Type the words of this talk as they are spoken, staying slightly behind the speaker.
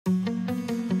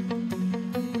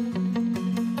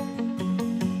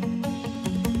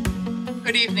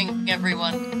Good evening,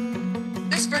 everyone.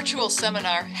 This virtual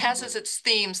seminar has as its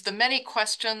themes the many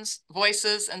questions,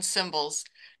 voices, and symbols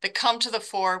that come to the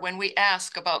fore when we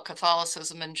ask about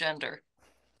Catholicism and gender.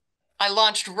 I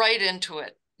launched right into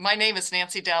it. My name is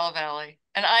Nancy Dallavalle,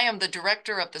 and I am the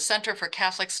director of the Center for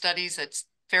Catholic Studies at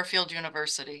Fairfield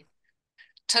University.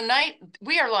 Tonight,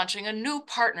 we are launching a new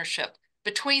partnership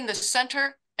between the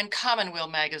Center and Commonweal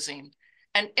magazine,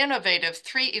 an innovative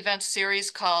 3-event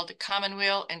series called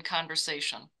Commonweal in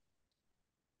Conversation.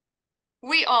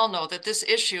 We all know that this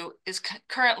issue is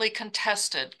currently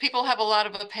contested. People have a lot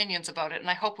of opinions about it, and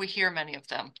I hope we hear many of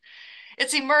them.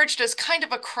 It's emerged as kind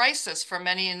of a crisis for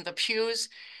many in the pews.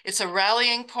 It's a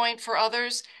rallying point for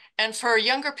others. And for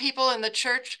younger people in the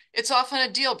church, it's often a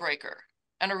deal breaker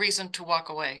and a reason to walk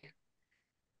away.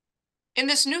 In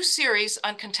this new series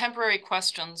on contemporary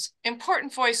questions,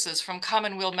 important voices from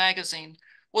Commonweal magazine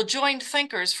will join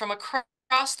thinkers from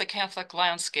across the Catholic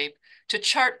landscape to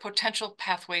chart potential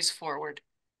pathways forward.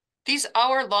 These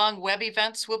hour-long web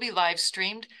events will be live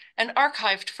streamed and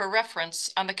archived for reference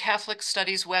on the Catholic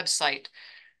Studies website.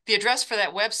 The address for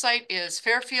that website is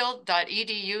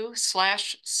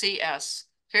fairfield.edu/cs,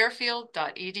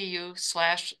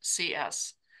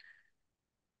 fairfield.edu/cs.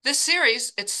 This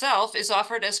series itself is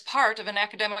offered as part of an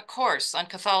academic course on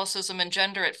Catholicism and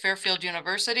gender at Fairfield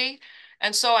University.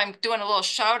 And so I'm doing a little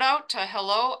shout out to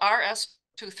hello,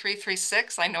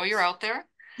 RS2336. I know you're out there.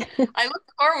 I look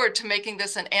forward to making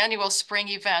this an annual spring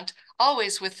event,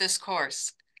 always with this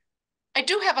course. I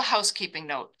do have a housekeeping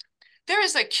note. There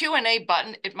is a Q&A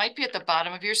button. It might be at the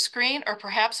bottom of your screen, or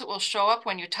perhaps it will show up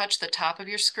when you touch the top of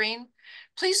your screen.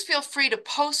 Please feel free to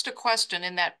post a question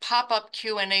in that pop-up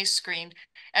Q&A screen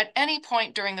at any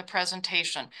point during the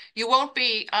presentation. You won't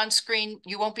be on screen.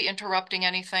 You won't be interrupting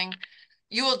anything.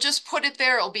 You will just put it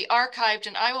there. It'll be archived,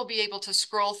 and I will be able to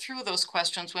scroll through those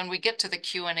questions when we get to the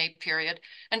Q&A period,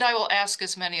 and I will ask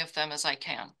as many of them as I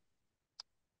can.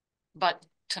 But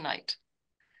tonight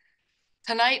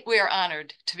we are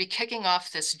honored to be kicking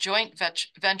off this joint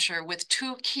venture with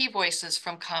two key voices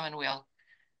from Commonweal.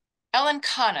 Ellen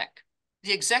Connick,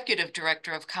 the executive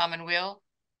director of Commonweal,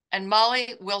 and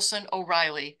Molly Wilson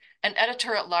O'Reilly, an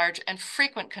editor-at-large and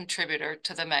frequent contributor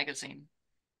to the magazine.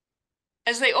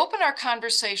 As they open our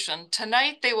conversation,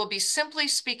 tonight they will be simply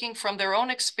speaking from their own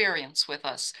experience with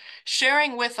us,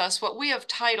 sharing with us what we have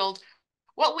titled,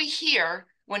 What We Hear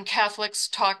When Catholics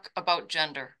Talk About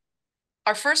Gender.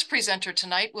 Our first presenter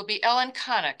tonight will be Ellen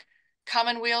Connick,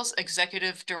 Commonweal's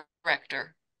executive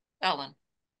director. Ellen.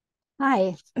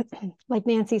 Hi, like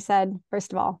Nancy said,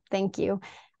 first of all, thank you.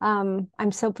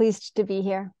 I'm so pleased to be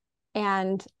here.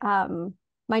 And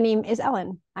my name is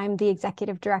Ellen. I'm the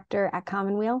executive director at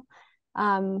Commonweal,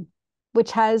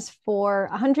 which has for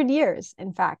 100 years.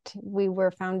 In fact, we were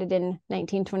founded in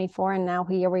 1924, and now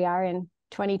here we are in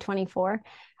 2024.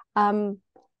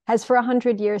 Has for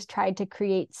 100 years tried to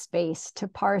create space to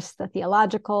parse the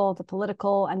theological, the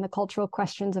political, and the cultural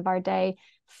questions of our day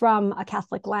from a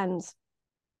Catholic lens.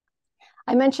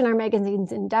 I mention our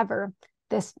magazine's endeavor,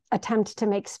 this attempt to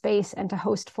make space and to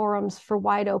host forums for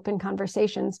wide open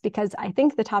conversations, because I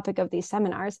think the topic of these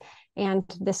seminars and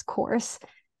this course,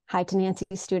 hi to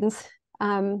Nancy's students,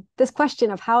 this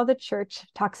question of how the church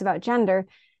talks about gender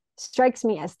strikes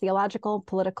me as theological,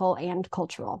 political, and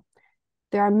cultural.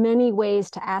 There are many ways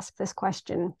to ask this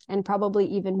question and probably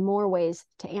even more ways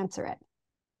to answer it.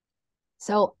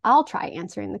 So I'll try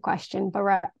answering the question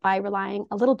by relying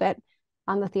a little bit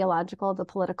on the theological, the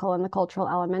political, and the cultural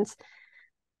elements.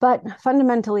 But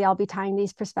fundamentally, I'll be tying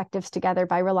these perspectives together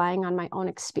by relying on my own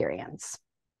experience.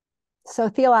 So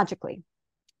theologically,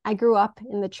 I grew up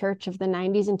in the church of the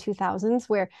 90s and 2000s,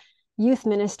 where youth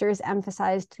ministers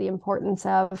emphasized the importance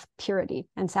of purity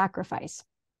and sacrifice.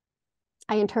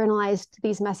 I internalized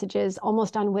these messages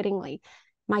almost unwittingly.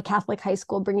 My Catholic high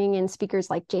school bringing in speakers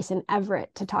like Jason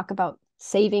Everett to talk about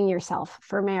saving yourself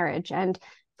for marriage and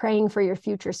praying for your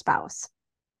future spouse.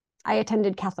 I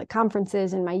attended Catholic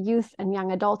conferences in my youth and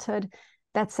young adulthood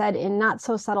that said in not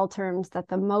so subtle terms that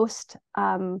the most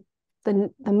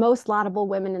laudable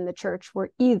women in the church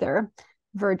were either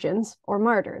virgins or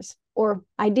martyrs, or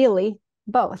ideally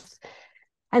both.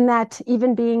 And that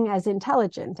even being as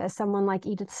intelligent as someone like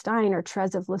Edith Stein or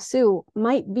Therese of Lisieux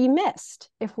might be missed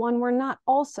if one were not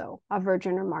also a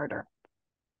virgin or martyr.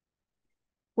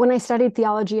 When I studied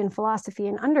theology and philosophy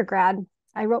in undergrad,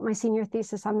 I wrote my senior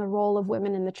thesis on the role of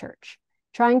women in the church,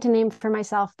 trying to name for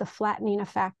myself the flattening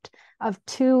effect of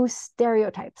two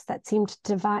stereotypes that seemed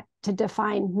to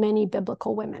define many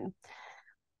biblical women.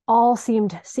 All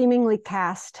seemed seemingly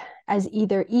cast as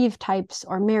either Eve types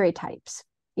or Mary types,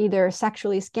 either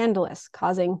sexually scandalous,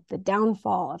 causing the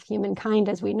downfall of humankind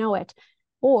as we know it,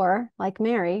 or, like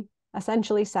Mary,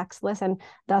 essentially sexless and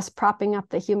thus propping up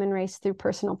the human race through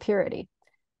personal purity.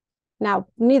 Now,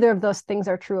 neither of those things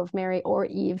are true of Mary or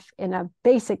Eve in a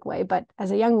basic way, but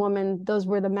as a young woman, those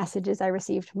were the messages I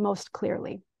received most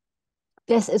clearly.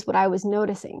 This is what I was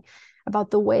noticing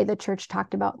about the way the church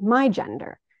talked about my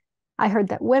gender. I heard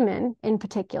that women, in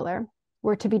particular,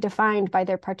 were to be defined by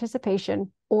their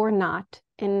participation or not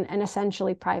in an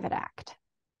essentially private act.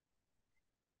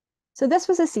 So this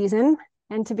was a season,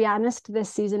 and to be honest,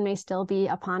 this season may still be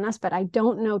upon us, but I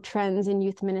don't know trends in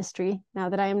youth ministry now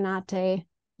that I am not a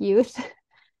youth.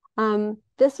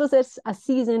 This was a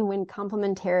season when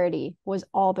complementarity was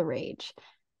all the rage.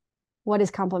 What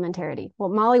is complementarity? Well,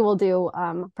 Molly will do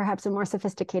perhaps a more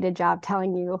sophisticated job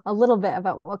telling you a little bit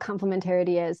about what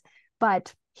complementarity is,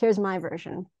 but here's my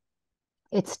version.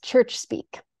 It's church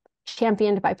speak,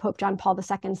 championed by Pope John Paul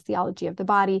II's theology of the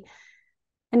body.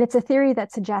 And it's a theory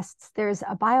that suggests there's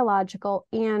a biological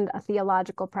and a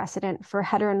theological precedent for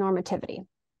heteronormativity.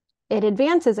 It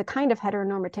advances a kind of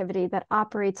heteronormativity that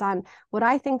operates on what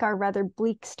I think are rather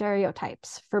bleak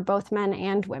stereotypes for both men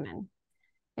and women.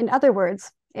 In other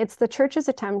words, it's the church's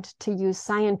attempt to use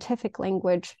scientific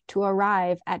language to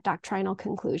arrive at doctrinal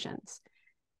conclusions.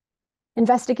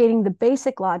 Investigating the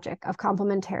basic logic of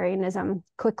complementarianism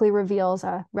quickly reveals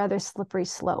a rather slippery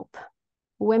slope.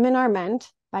 Women are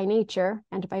meant, by nature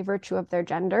and by virtue of their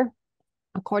gender,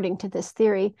 according to this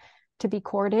theory, to be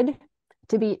courted,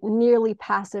 to be nearly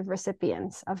passive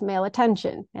recipients of male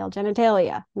attention, male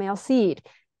genitalia, male seed,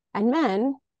 and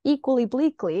men, equally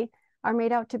bleakly, are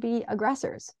made out to be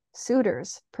aggressors,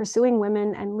 suitors, pursuing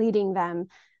women and leading them,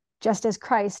 just as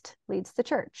Christ leads the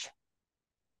church.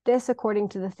 This, according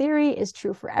to the theory, is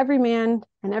true for every man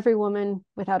and every woman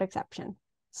without exception.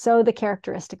 So the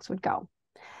characteristics would go.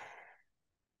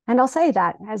 And I'll say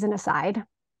that as an aside,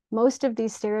 most of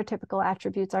these stereotypical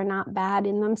attributes are not bad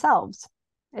in themselves.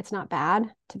 It's not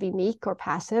bad to be meek or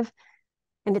passive,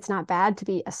 and it's not bad to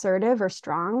be assertive or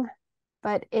strong,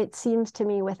 but it seems to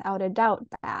me without a doubt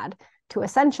bad to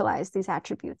essentialize these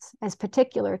attributes as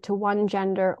particular to one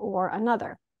gender or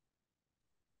another.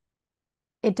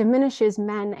 It diminishes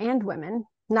men and women,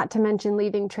 not to mention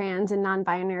leaving trans and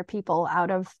non-binary people out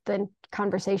of the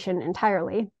conversation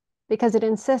entirely, because it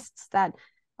insists that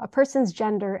a person's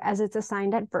gender as it's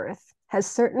assigned at birth has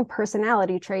certain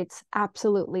personality traits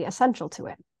absolutely essential to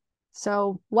it.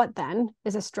 So what then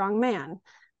is a strong man,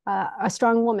 a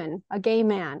strong woman, a gay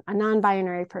man, a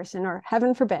non-binary person, or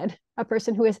heaven forbid, a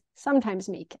person who is sometimes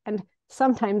meek and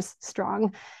sometimes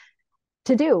strong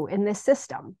to do in this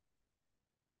system?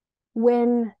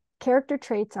 When character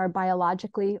traits are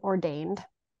biologically ordained,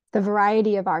 the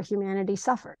variety of our humanity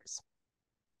suffers.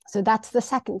 So that's the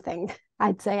second thing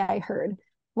I'd say I heard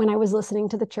when I was listening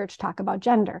to the church talk about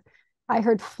gender. I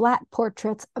heard flat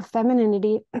portraits of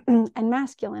femininity and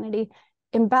masculinity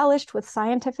embellished with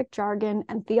scientific jargon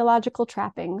and theological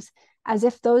trappings, as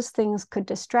if those things could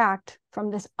distract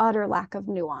from this utter lack of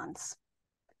nuance.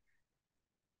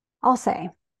 I'll say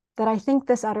that I think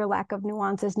this utter lack of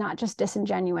nuance is not just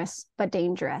disingenuous, but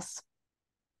dangerous.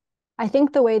 I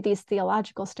think the way these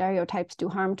theological stereotypes do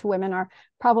harm to women are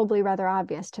probably rather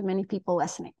obvious to many people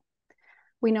listening.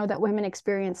 We know that women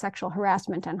experience sexual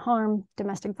harassment and harm,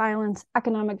 domestic violence,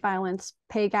 economic violence,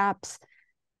 pay gaps,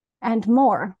 and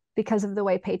more because of the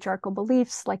way patriarchal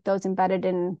beliefs, like those embedded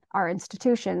in our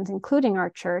institutions, including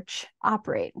our church,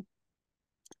 operate.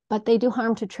 But they do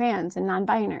harm to trans and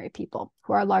non-binary people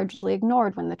who are largely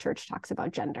ignored when the church talks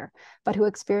about gender, but who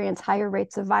experience higher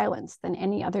rates of violence than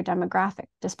any other demographic,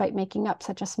 despite making up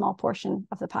such a small portion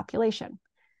of the population.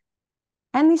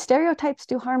 And these stereotypes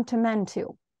do harm to men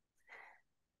too,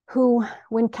 who,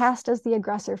 when cast as the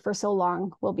aggressor for so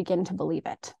long, will begin to believe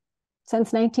it.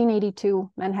 Since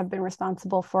 1982, men have been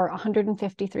responsible for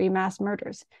 153 mass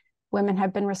murders. Women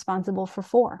have been responsible for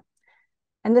 4.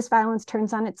 And this violence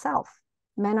turns on itself.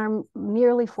 Men are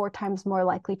nearly 4 times more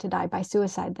likely to die by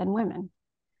suicide than women.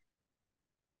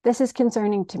 This is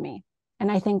concerning to me, and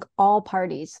I think all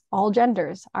parties, all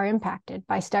genders, are impacted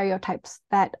by stereotypes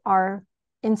that are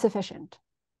insufficient.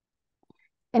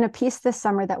 In a piece this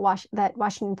summer that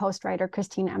Washington Post writer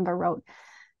Christine Emba wrote,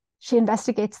 she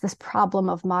investigates this problem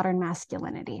of modern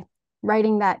masculinity,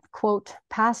 writing that, quote,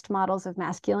 past models of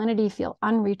masculinity feel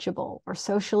unreachable or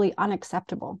socially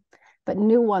unacceptable, but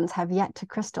new ones have yet to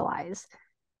crystallize.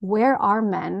 Where are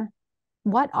men?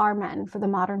 What are men for the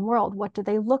modern world? What do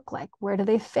they look like? Where do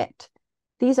they fit?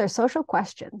 These are social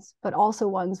questions, but also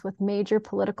ones with major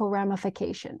political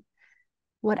ramification.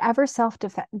 Whatever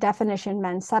self-definition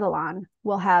men settle on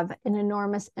will have an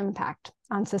enormous impact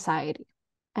on society,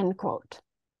 end quote.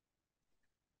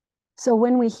 So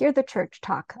when we hear the church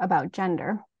talk about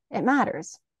gender, it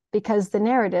matters because the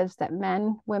narratives that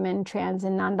men, women, trans,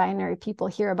 and non-binary people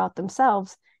hear about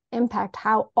themselves impact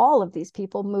how all of these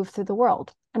people move through the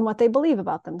world and what they believe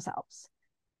about themselves.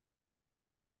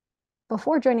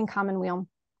 Before joining Commonweal,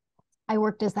 I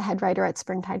worked as the head writer at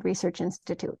Springtide Research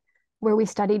Institute, where we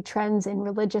studied trends in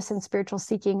religious and spiritual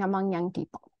seeking among young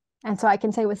people. And so I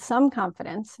can say with some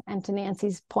confidence, and to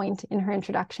Nancy's point in her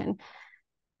introduction,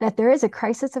 that there is a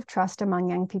crisis of trust among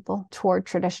young people toward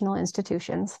traditional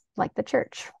institutions like the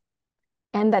church,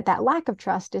 and that lack of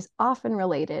trust is often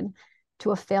related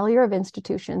to a failure of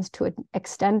institutions to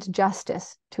extend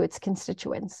justice to its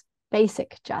constituents,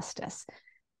 basic justice.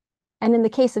 And in the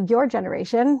case of your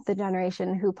generation, the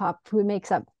generation who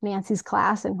makes up Nancy's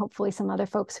class and hopefully some other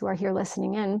folks who are here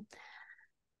listening in,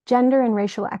 gender and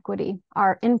racial equity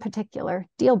are in particular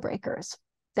deal breakers.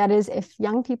 That is, if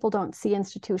young people don't see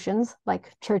institutions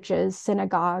like churches,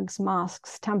 synagogues,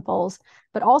 mosques, temples,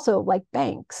 but also like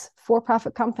banks,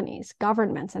 for-profit companies,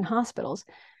 governments, and hospitals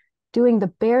doing the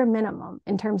bare minimum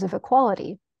in terms of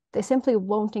equality, they simply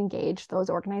won't engage those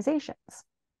organizations.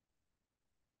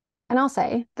 And I'll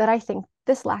say that I think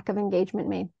this lack of engagement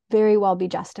may very well be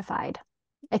justified.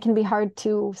 It can be hard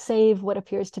to save what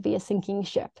appears to be a sinking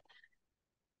ship.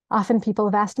 Often people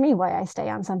have asked me why I stay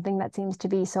on something that seems to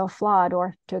be so flawed,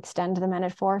 or to extend the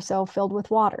metaphor, so filled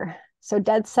with water, so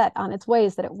dead set on its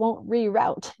ways that it won't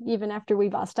reroute even after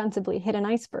we've ostensibly hit an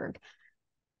iceberg.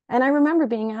 And I remember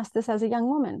being asked this as a young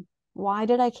woman. Why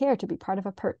did I care to be part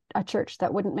of a church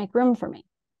that wouldn't make room for me?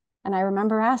 And I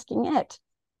remember asking it,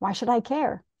 why should I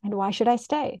care? And why should I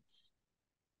stay?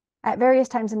 At various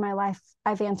times in my life,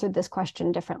 I've answered this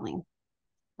question differently.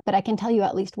 But I can tell you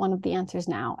at least one of the answers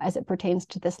now as it pertains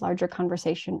to this larger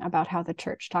conversation about how the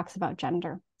church talks about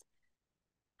gender.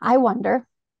 I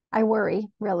worry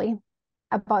really,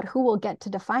 about who will get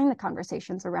to define the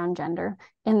conversations around gender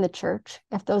in the church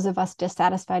if those of us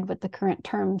dissatisfied with the current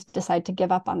terms decide to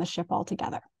give up on the ship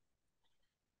altogether.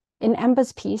 In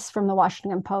Emba's piece from the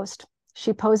Washington Post,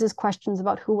 she poses questions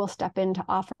about who will step in to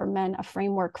offer men a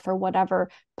framework for whatever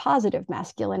positive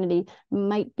masculinity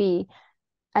might be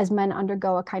as men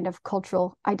undergo a kind of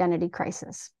cultural identity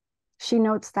crisis. She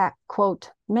notes that,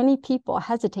 quote, many people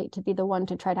hesitate to be the one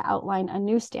to try to outline a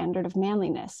new standard of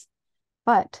manliness.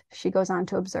 But, she goes on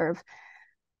to observe,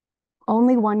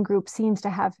 only one group seems to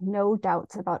have no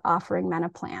doubts about offering men a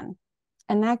plan,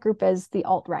 and that group is the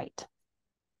alt-right.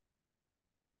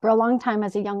 For a long time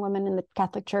as a young woman in the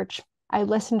Catholic Church, I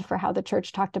listened for how the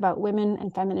church talked about women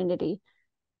and femininity.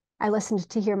 I listened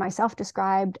to hear myself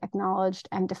described, acknowledged,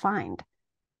 and defined.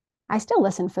 I still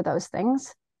listen for those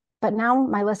things, but now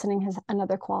my listening has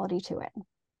another quality to it.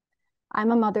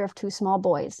 I'm a mother of 2 small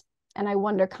boys, and I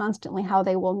wonder constantly how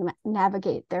they will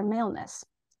navigate their maleness.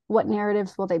 What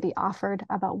narratives will they be offered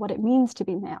about what it means to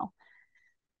be male?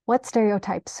 What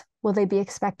stereotypes will they be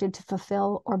expected to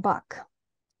fulfill or buck?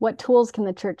 What tools can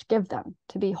the church give them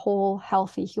to be whole,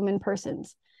 healthy human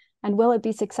persons? And will it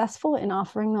be successful in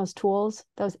offering those tools,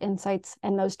 those insights,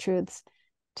 and those truths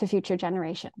to future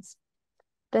generations?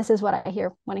 This is what I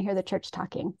hear when I hear the church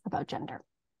talking about gender.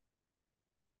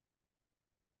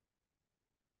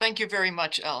 Thank you very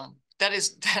much, Ellen. That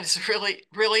is really,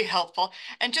 really helpful.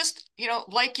 And just,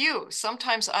 like you,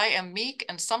 sometimes I am meek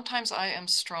and sometimes I am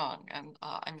strong. And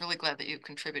I'm really glad that you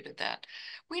contributed that.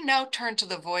 We now turn to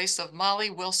the voice of Molly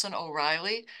Wilson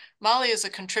O'Reilly. Molly is a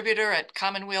contributor at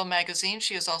Commonweal magazine.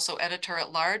 She is also editor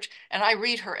at large, and I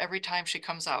read her every time she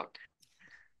comes out.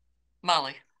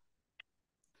 Molly.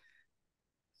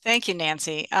 Thank you,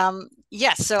 Nancy.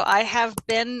 Yes, so I have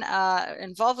been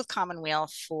involved with Commonweal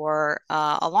for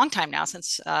a long time now,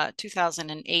 since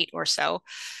 2008 or so.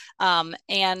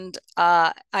 And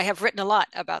I have written a lot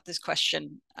about this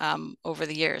question over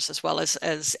the years, as well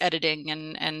as editing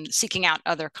and seeking out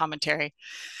other commentary.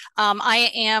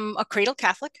 I am a cradle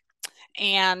Catholic,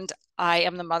 and I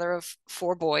am the mother of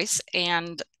 4 boys.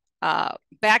 And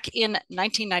back in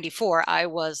 1994, I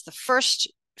was the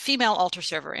first female altar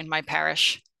server in my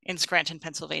parish in Scranton,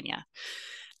 Pennsylvania.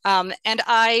 And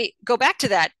I go back to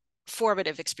that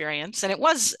formative experience, and it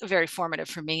was very formative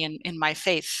for me in my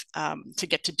faith to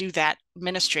get to do that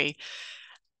ministry.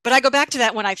 But I go back to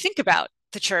that when I think about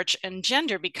the church and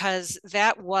gender, because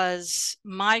that was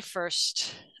my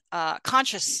first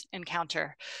conscious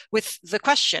encounter with the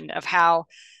question of how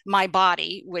my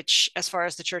body, which as far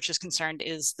as the church is concerned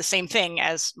is the same thing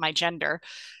as my gender,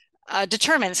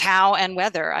 determines how and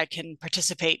whether I can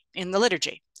participate in the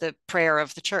liturgy, the prayer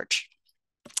of the church.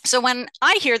 So when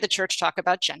I hear the church talk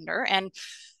about gender, and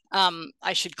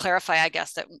I should clarify, I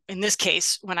guess, that in this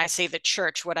case, when I say the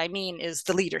church, what I mean is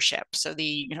the leadership, so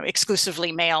the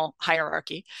exclusively male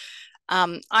hierarchy.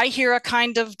 I hear a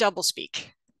kind of doublespeak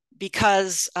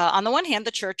because, on the one hand,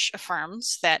 the church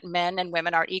affirms that men and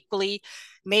women are equally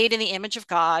made in the image of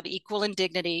God, equal in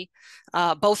dignity,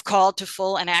 both called to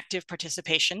full and active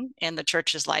participation in the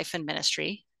church's life and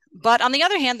ministry. But on the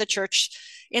other hand, the church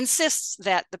insists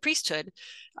that the priesthood,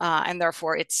 and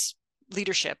therefore its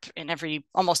leadership in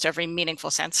almost every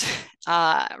meaningful sense,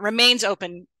 remains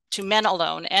open to men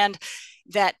alone, and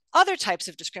that other types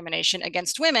of discrimination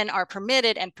against women are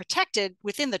permitted and protected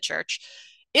within the church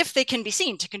if they can be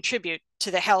seen to contribute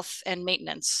to the health and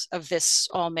maintenance of this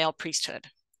all-male priesthood.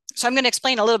 So I'm going to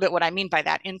explain a little bit what I mean by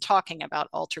that in talking about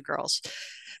altar girls.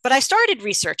 But I started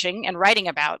researching and writing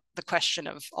about the question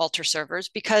of altar servers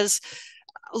because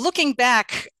looking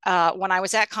back, when I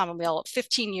was at Commonweal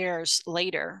 15 years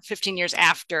later, 15 years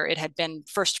after it had been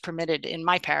first permitted in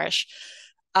my parish,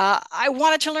 I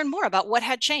wanted to learn more about what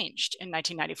had changed in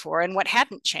 1994 and what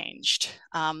hadn't changed,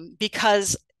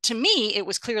 because to me, it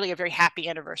was clearly a very happy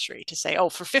anniversary to say, oh,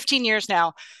 for 15 years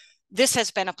now, this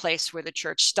has been a place where the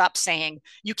church stopped saying,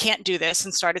 you can't do this,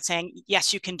 and started saying,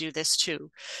 yes, you can do this too.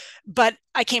 But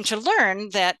I came to learn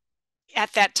that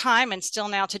at that time, and still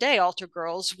now today, altar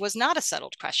girls was not a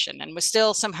settled question and was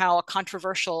still somehow a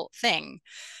controversial thing.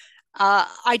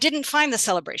 I didn't find the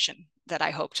celebration that I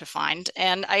hoped to find,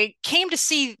 and I came to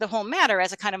see the whole matter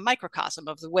as a kind of microcosm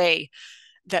of the way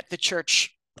that the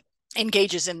church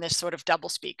engages in this sort of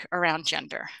doublespeak around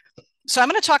gender. So I'm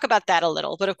going to talk about that a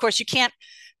little, but of course you can't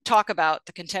talk about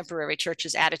the contemporary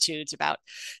church's attitudes about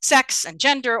sex and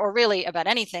gender, or really about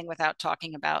anything, without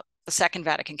talking about the Second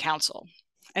Vatican Council.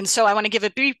 And so I want to give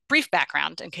a brief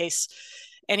background in case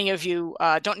any of you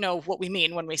don't know what we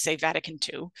mean when we say Vatican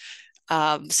II.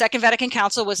 The Second Vatican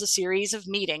Council was a series of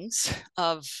meetings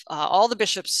of all the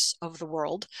bishops of the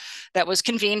world that was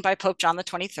convened by Pope John the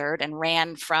 23rd and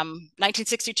ran from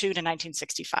 1962 to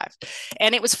 1965.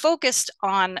 And it was focused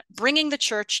on bringing the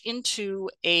church into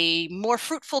a more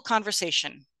fruitful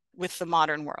conversation with the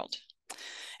modern world.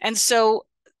 And so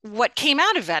what came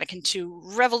out of Vatican II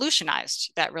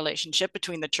revolutionized that relationship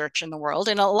between the church and the world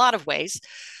in a lot of ways,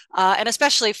 and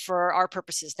especially for our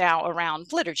purposes now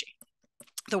around liturgy,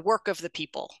 the work of the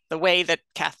people, the way that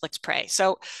Catholics pray.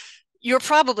 So you're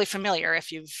probably familiar,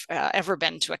 if you've ever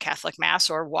been to a Catholic Mass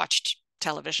or watched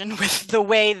television, with the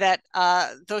way that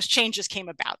those changes came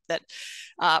about. That,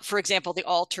 for example, the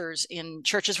altars in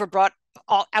churches were brought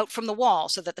out from the wall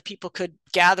so that the people could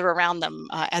gather around them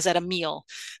as at a meal.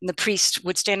 And the priest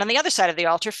would stand on the other side of the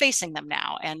altar facing them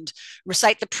now and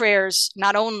recite the prayers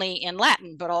not only in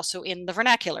Latin, but also in the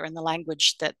vernacular, in the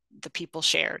language that the people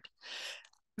shared.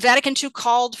 Vatican II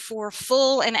called for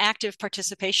full and active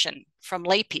participation from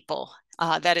lay people,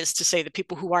 that is to say, the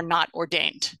people who are not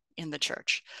ordained in the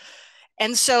church.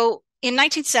 And so in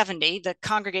 1970, the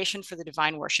Congregation for the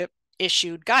Divine Worship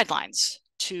issued guidelines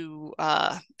to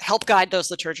help guide those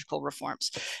liturgical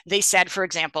reforms. They said, for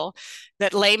example,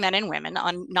 that lay men and women,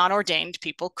 non-ordained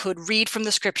people, could read from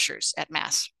the scriptures at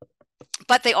Mass.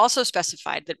 But they also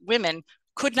specified that women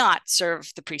could not serve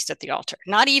the priest at the altar,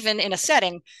 not even in a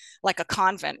setting like a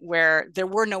convent where there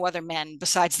were no other men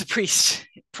besides the priest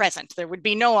present. There would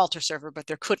be no altar server, but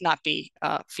there could not be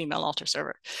a female altar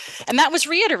server. And that was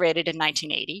reiterated in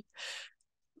 1980.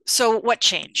 So what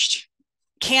changed?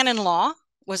 Canon law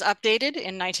was updated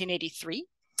in 1983.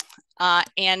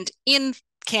 And in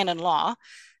canon law,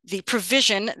 the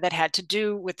provision that had to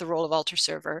do with the role of altar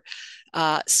server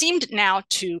seemed now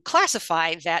to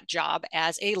classify that job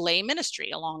as a lay ministry,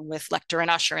 along with lector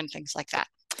and usher and things like that.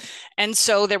 And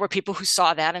so there were people who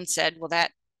saw that and said, well,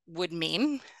 that would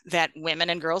mean that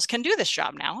women and girls can do this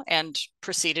job now, and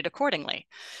proceeded accordingly.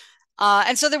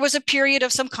 And so there was a period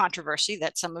of some controversy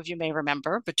that some of you may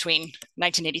remember between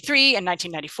 1983 and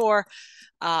 1994,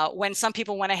 when some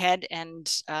people went ahead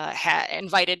and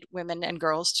invited women and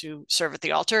girls to serve at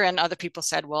the altar, and other people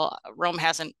said, well, Rome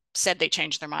hasn't said they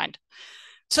changed their mind.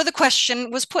 So the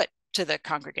question was put to the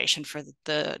Congregation for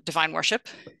the Divine Worship,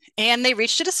 and they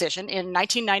reached a decision in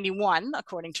 1991,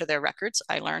 according to their records,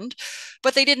 I learned,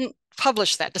 but they didn't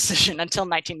publish that decision until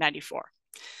 1994.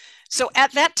 So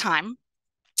at that time,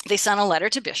 they sent a letter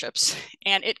to bishops,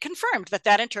 and it confirmed that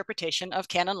that interpretation of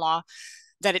canon law,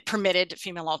 that it permitted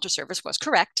female altar service, was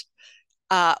correct.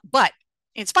 But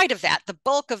in spite of that, the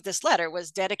bulk of this letter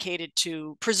was dedicated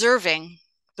to preserving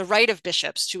the right of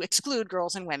bishops to exclude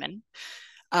girls and women,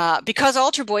 because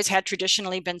altar boys had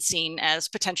traditionally been seen as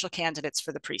potential candidates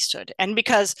for the priesthood, and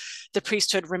because the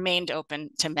priesthood remained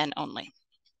open to men only.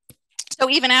 So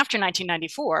even after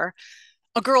 1994,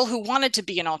 a girl who wanted to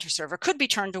be an altar server could be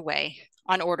turned away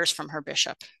on orders from her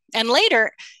bishop. And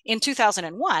later, in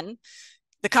 2001,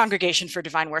 the Congregation for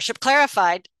Divine Worship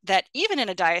clarified that even in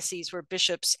a diocese where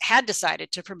bishops had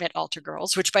decided to permit altar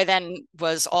girls, which by then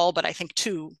was all but I think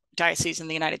 2 dioceses in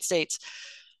the United States,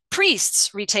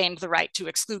 priests retained the right to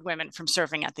exclude women from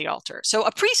serving at the altar. So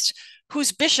a priest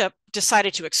whose bishop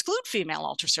decided to exclude female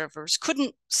altar servers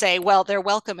couldn't say, well, they're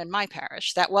welcome in my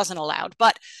parish. That wasn't allowed.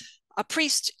 But a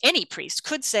priest, any priest,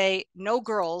 could say, no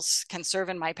girls can serve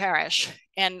in my parish,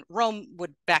 and Rome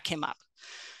would back him up.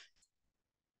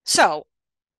 So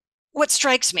what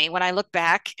strikes me when I look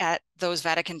back at those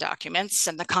Vatican documents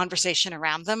and the conversation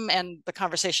around them and the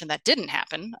conversation that didn't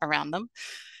happen around them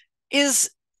is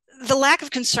the lack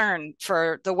of concern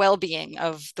for the well-being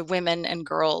of the women and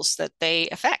girls that they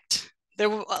affect. There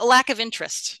a lack of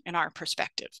interest in our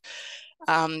perspective.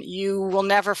 You will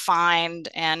never find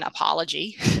an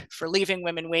apology for leaving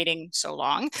women waiting so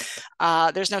long.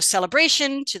 There's no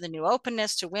celebration to the new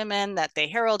openness to women that they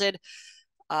heralded,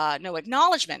 no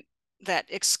acknowledgement that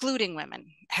excluding women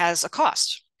has a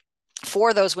cost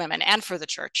for those women and for the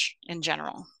church in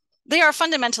general. They are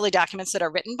fundamentally documents that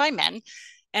are written by men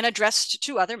and addressed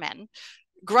to other men,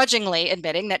 grudgingly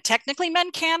admitting that technically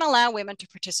men can allow women to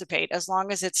participate as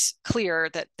long as it's clear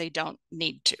that they don't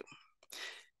need to.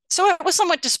 So it was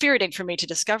somewhat dispiriting for me to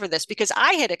discover this because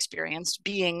I had experienced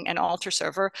being an altar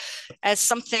server as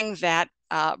something that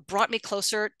brought me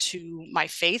closer to my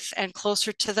faith and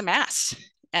closer to the Mass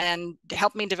and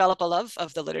helped me develop a love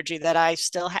of the liturgy that I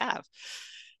still have.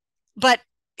 But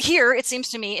here, it seems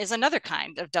to me, is another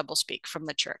kind of doublespeak from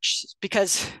the church,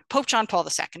 because Pope John Paul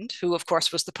II, who of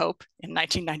course was the Pope in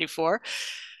 1994,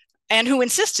 and who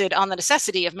insisted on the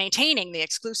necessity of maintaining the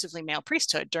exclusively male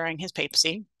priesthood during his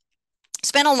papacy,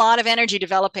 spent a lot of energy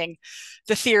developing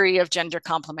the theory of gender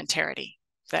complementarity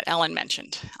that Ellen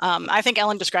mentioned. I think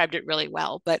Ellen described it really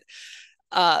well, but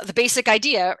the basic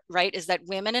idea, right, is that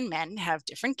women and men have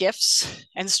different gifts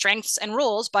and strengths and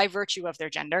roles by virtue of their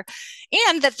gender,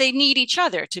 and that they need each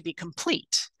other to be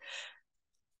complete.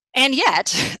 And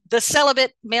yet, the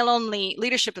celibate, male-only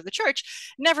leadership of the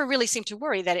church never really seemed to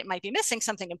worry that it might be missing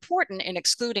something important in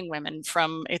excluding women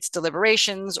from its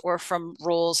deliberations or from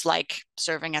roles like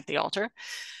serving at the altar.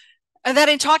 And that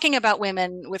in talking about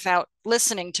women without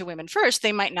listening to women first,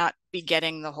 they might not be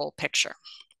getting the whole picture.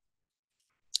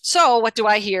 So what do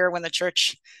I hear when the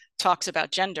church talks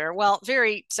about gender? Well,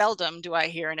 very seldom do I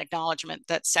hear an acknowledgement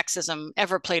that sexism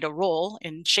ever played a role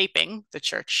in shaping the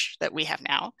church that we have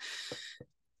now.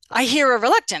 I hear a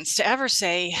reluctance to ever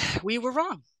say we were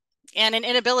wrong, and an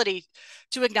inability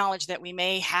to acknowledge that we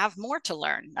may have more to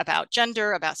learn about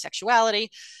gender, about sexuality,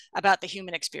 about the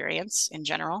human experience in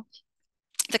general.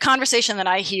 The conversation that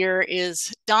I hear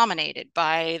is dominated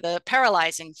by the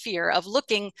paralyzing fear of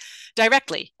looking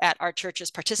directly at our church's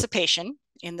participation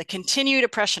in the continued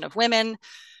oppression of women,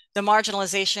 the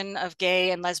marginalization of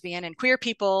gay and lesbian and queer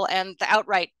people, and the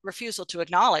outright refusal to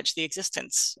acknowledge the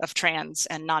existence of trans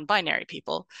and non-binary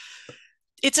people.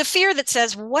 It's a fear that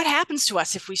says, what happens to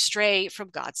us if we stray from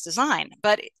God's design?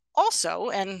 But also,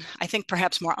 and I think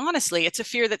perhaps more honestly, it's a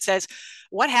fear that says,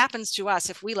 what happens to us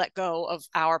if we let go of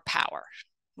our power?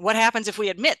 What happens if we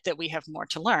admit that we have more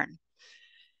to learn?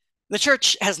 The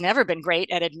church has never been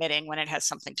great at admitting when it has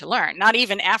something to learn, not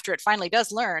even after it finally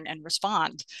does learn and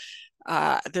respond.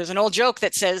 There's an old joke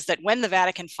that says that when the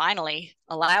Vatican finally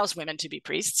allows women to be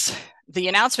priests, the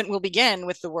announcement will begin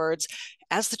with the words,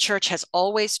 as the church has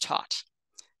always taught.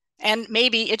 And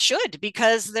maybe it should,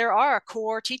 because there are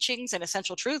core teachings and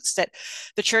essential truths that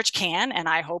the church can, and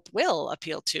I hope will,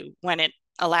 appeal to when it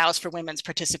allows for women's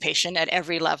participation at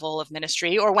every level of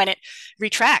ministry, or when it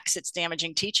retracts its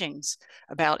damaging teachings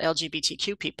about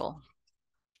LGBTQ people.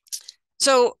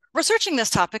 So researching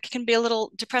this topic can be a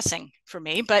little depressing for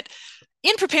me, but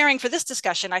in preparing for this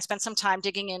discussion, I spent some time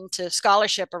digging into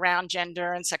scholarship around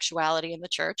gender and sexuality in the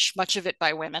church, much of it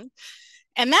by women.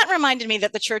 And that reminded me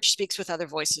that the church speaks with other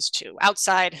voices too,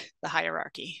 outside the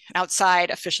hierarchy, outside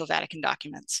official Vatican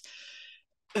documents.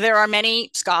 There are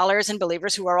many scholars and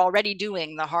believers who are already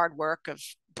doing the hard work of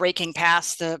breaking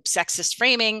past the sexist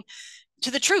framing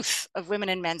to the truth of women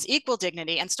and men's equal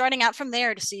dignity and starting out from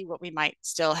there to see what we might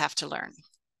still have to learn.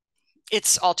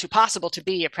 It's all too possible to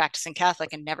be a practicing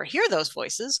Catholic and never hear those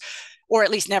voices, or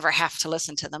at least never have to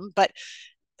listen to them. But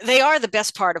they are the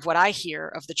best part of what I hear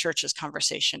of the church's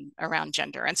conversation around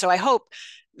gender. And so I hope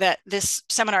that this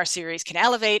seminar series can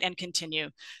elevate and continue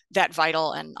that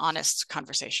vital and honest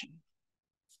conversation.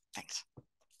 Thanks.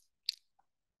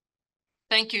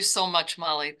 Thank you so much,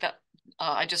 Molly.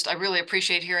 I really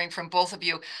appreciate hearing from both of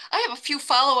you. I have a few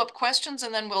follow-up questions,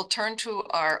 and then we'll turn to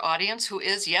our audience, who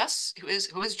is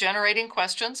generating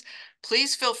questions.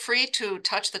 Please feel free to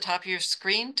touch the top of your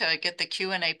screen to get the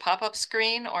Q&A pop-up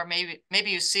screen, or maybe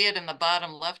you see it in the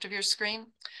bottom left of your screen.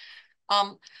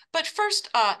 But first,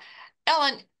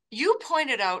 Ellen, you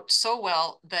pointed out so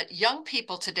well that young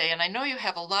people today, and I know you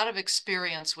have a lot of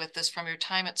experience with this from your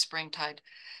time at Springtide,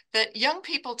 that young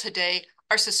people today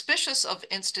are suspicious of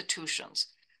institutions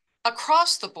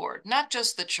across the board, not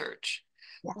just the church.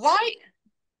 Yes.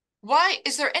 Why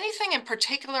is there anything in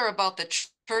particular about the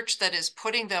church that is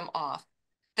putting them off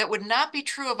that would not be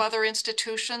true of other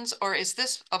institutions, or is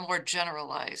this a more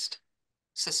generalized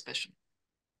suspicion?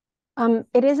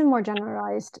 It is a more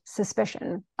generalized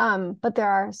suspicion, but there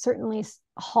are certainly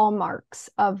hallmarks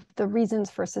of the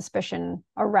reasons for suspicion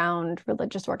around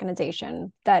religious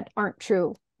organization that aren't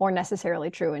true or necessarily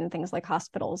true in things like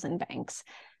hospitals and banks.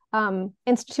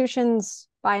 Institutions,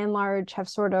 by and large, have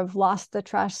sort of lost the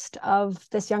trust of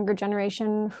this younger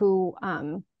generation who,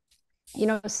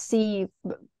 see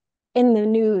in the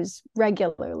news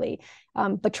regularly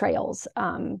betrayals,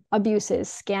 abuses,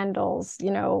 scandals,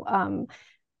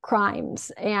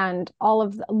 crimes, and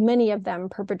many of them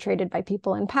perpetrated by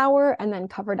people in power and then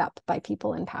covered up by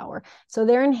people in power. So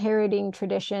they're inheriting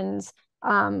traditions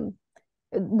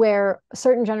where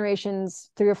certain generations,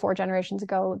 3 or 4 generations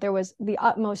ago, there was the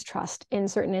utmost trust in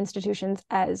certain institutions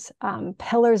as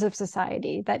pillars of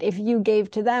society, that if you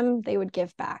gave to them, they would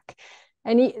give back.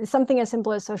 And something as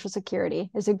simple as Social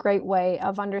Security is a great way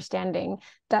of understanding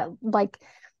that, like,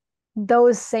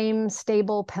 those same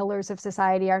stable pillars of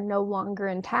society are no longer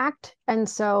intact. And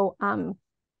so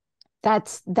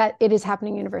that it is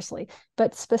happening universally.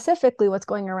 But specifically what's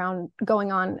going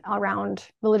on around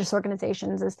religious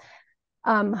organizations is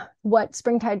what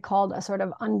Springtide called a sort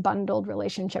of unbundled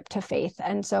relationship to faith.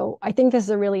 And so I think this is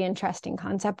a really interesting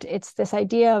concept. It's this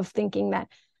idea of thinking that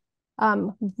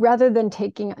rather than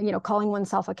calling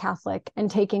oneself a Catholic and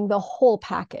taking the whole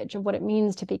package of what it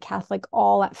means to be Catholic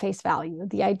all at face value,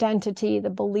 the identity,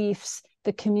 the beliefs,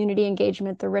 the community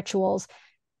engagement, the rituals,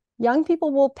 young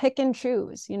people will pick and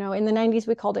choose. In the 90s,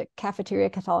 we called it cafeteria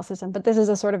Catholicism, but this is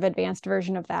a sort of advanced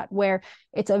version of that, where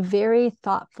it's a very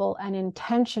thoughtful and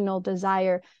intentional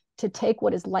desire to take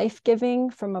what is life-giving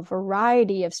from a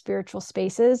variety of spiritual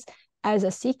spaces as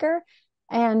a seeker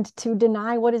and to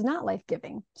deny what is not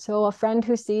life-giving. So a friend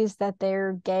who sees that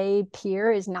their gay peer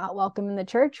is not welcome in the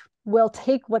church will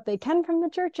take what they can from the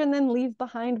church and then leave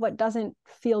behind what doesn't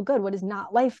feel good, what is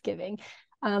not life-giving.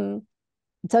 So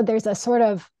there's a sort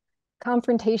of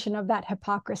confrontation of that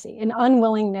hypocrisy, an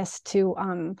unwillingness to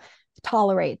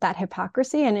tolerate that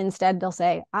hypocrisy. And instead they'll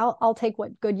say, I'll take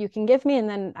what good you can give me, and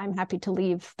then I'm happy to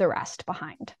leave the rest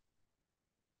behind.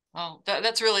 Oh,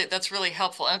 that's really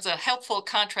helpful. And it's a helpful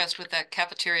contrast with that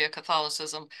cafeteria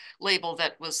Catholicism label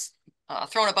that was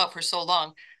thrown about for so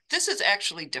long. This is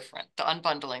actually different, the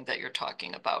unbundling that you're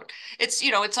talking about.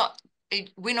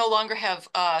 We no longer have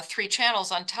 3 channels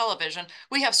on television.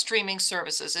 We have streaming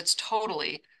services. It's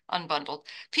totally unbundled.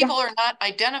 Younger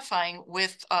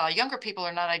people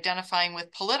are not identifying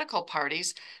with political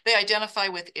parties. They identify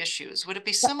with issues. Would it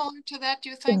be similar to that, do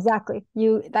you think? Exactly.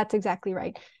 That's exactly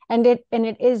right. And it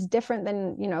is different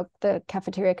than, the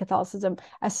cafeteria Catholicism,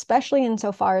 especially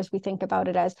insofar as we think about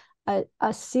it as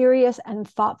a serious and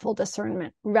thoughtful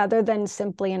discernment rather than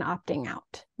simply an opting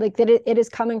out. Like that it is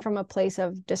coming from a place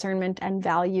of discernment and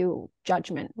value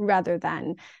judgment rather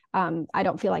than I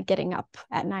don't feel like getting up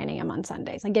at 9 a.m. on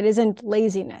Sundays. Like it isn't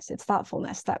laziness, it's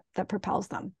thoughtfulness that propels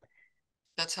them.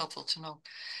 That's helpful to know.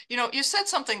 You said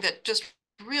something that just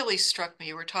really struck me.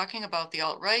 You were talking about the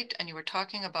alt-right, and you were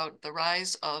talking about the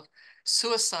rise of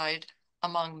suicide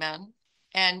among men.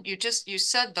 And you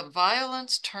said the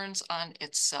violence turns on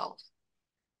itself.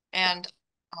 And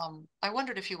I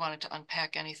wondered if you wanted to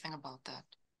unpack anything about that.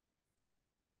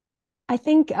 I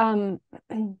think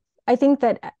I think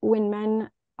that when men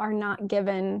are not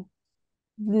given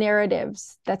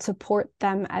narratives that support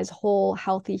them as whole,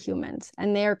 healthy humans,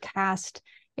 and they're cast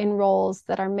in roles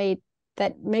that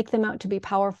make them out to be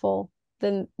powerful,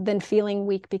 then feeling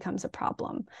weak becomes a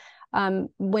problem.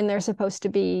 When they're supposed to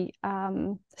be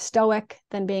stoic,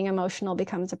 then being emotional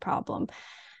becomes a problem.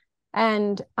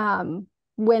 And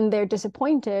when they're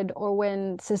disappointed, or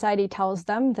when society tells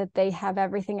them that they have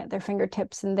everything at their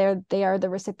fingertips and they are the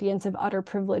recipients of utter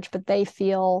privilege, but they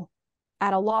feel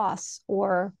at a loss,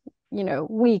 or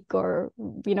weak, or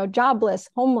jobless,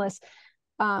 homeless,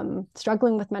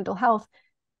 struggling with mental health,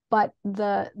 but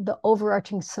the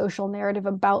overarching social narrative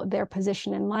about their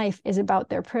position in life is about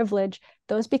their privilege,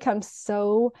 those become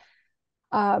so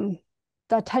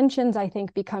the tensions, I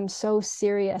think, become so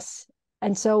serious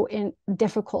and so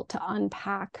difficult to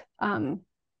unpack,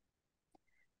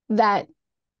 that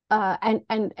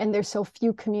and there's so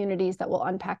few communities that will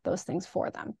unpack those things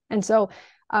for them. And so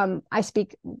I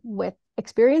speak with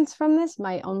experience from this.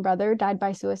 My own brother died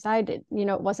by suicide. It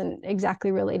wasn't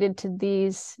exactly related to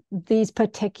these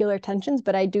particular tensions,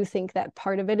 but I do think that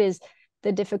part of it is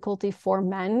the difficulty for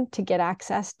men to get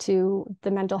access to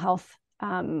the mental health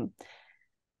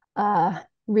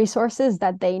resources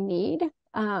that they need.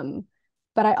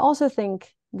 But I also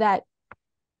think that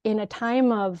in a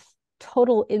time of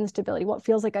total instability, what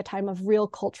feels like a time of real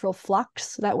cultural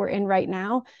flux that we're in right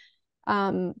now,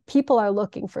 people are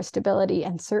looking for stability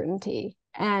and certainty.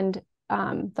 And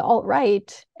the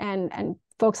alt-right and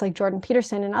folks like Jordan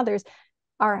Peterson and others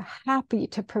are happy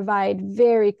to provide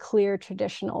very clear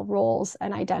traditional roles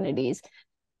and identities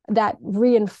that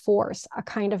reinforce a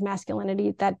kind of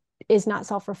masculinity that is not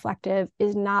self-reflective,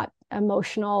 is not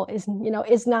emotional, is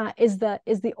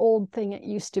the old thing it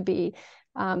used to be,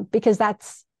 because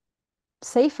that's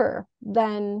safer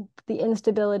than the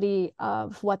instability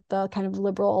of what the kind of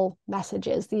liberal message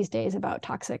is these days about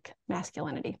toxic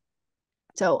masculinity.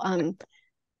 So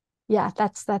yeah,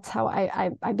 that's how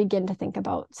I begin to think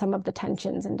about some of the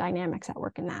tensions and dynamics at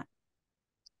work in that.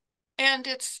 And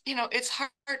it's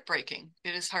heartbreaking.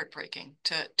 It is heartbreaking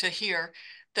to hear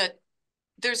that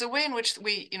there's a way in which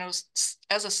we,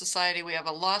 as a society, we have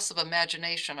a loss of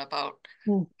imagination about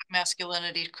what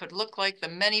masculinity could look like, the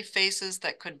many faces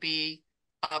that could be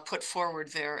put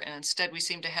forward there. And instead, we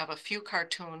seem to have a few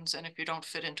cartoons. And if you don't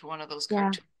fit into one of those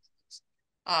cartoons,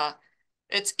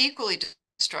 it's equally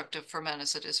destructive for men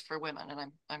as it is for women.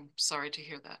 And I'm sorry to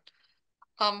hear that.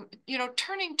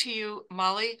 Turning to you,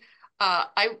 Molly,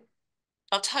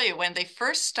 I'll tell you, when they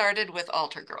first started with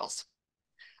Altar Girls,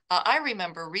 I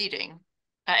remember reading,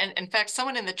 and in fact,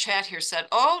 someone in the chat here said,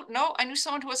 oh, no, I knew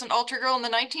someone who was an altar girl in the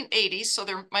 1980s, so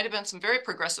there might have been some very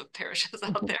progressive parishes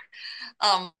out there.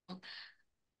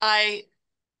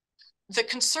 The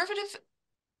conservative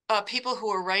people who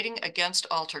were writing against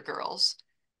altar girls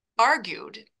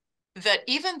argued that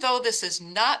even though this is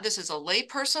a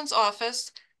layperson's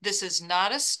office, this is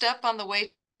not a step on the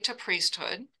way to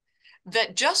priesthood,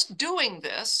 that just doing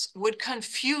this would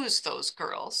confuse those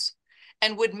girls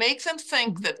and would make them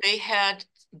think that they had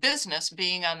business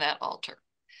being on that altar.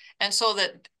 And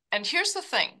here's the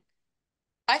thing,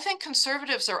 I think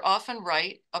conservatives are often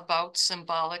right about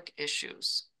symbolic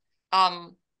issues.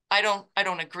 I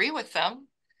don't agree with them,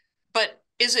 but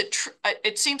is it true?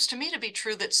 It seems to me to be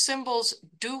true that symbols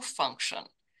do function.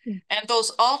 And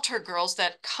those altar girls,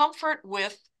 that comfort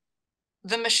with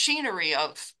the machinery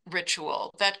of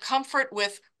ritual, that comfort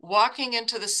with walking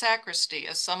into the sacristy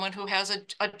as someone who has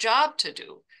a job to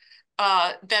do,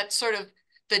 that sort of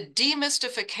the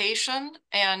demystification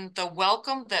and the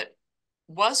welcome that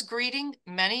was greeting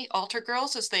many altar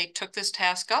girls as they took this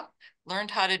task up,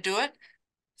 learned how to do it,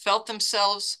 felt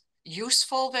themselves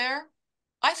useful there.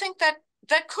 I think that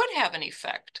could have an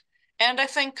effect. And I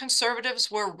think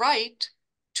conservatives were right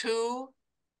to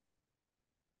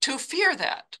fear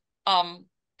that,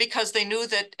 because they knew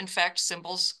that, in fact,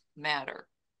 symbols matter.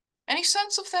 Any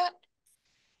sense of that?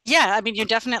 Yeah, I mean, you're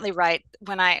definitely right.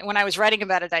 When I was writing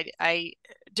about it, I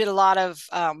did a lot of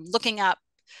looking up,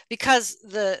 because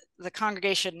the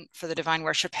Congregation for the Divine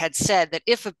Worship had said that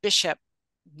if a bishop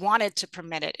wanted to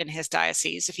permit it in his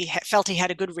diocese, if he felt he had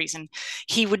a good reason,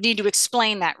 he would need to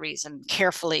explain that reason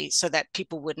carefully so that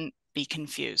people wouldn't be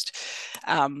confused,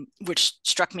 which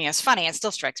struck me as funny and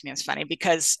still strikes me as funny,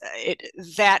 because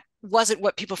that wasn't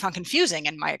what people found confusing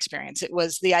in my experience. It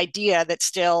was the idea that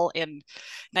still in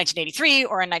 1983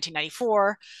 or in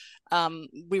 1994,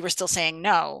 we were still saying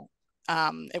no.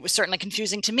 It was certainly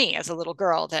confusing to me as a little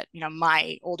girl that,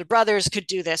 my older brothers could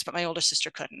do this, but my older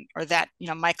sister couldn't, or that,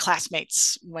 my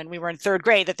classmates, when we were in third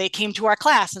grade, that they came to our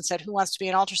class and said, who wants to be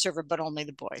an altar server, but only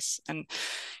the boys. And,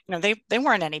 they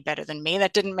weren't any better than me.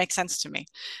 That didn't make sense to me.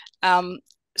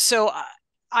 So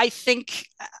I think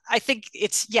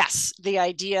it's, yes, the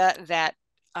idea that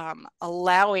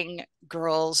allowing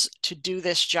girls to do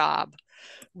this job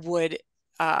would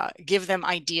give them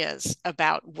ideas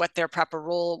about what their proper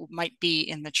role might be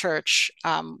in the church,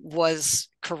 was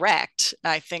correct.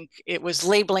 I think it was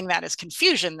labeling that as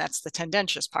confusion that's the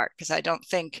tendentious part, because I don't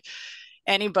think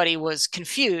anybody was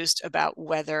confused about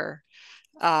whether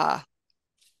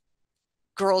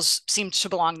girls seemed to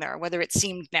belong there, whether it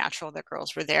seemed natural that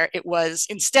girls were there. It was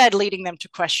instead leading them to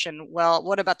question, well,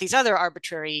 what about these other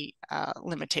arbitrary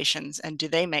limitations, and do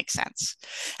they make sense?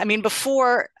 I mean,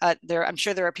 before I'm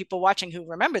sure there are people watching who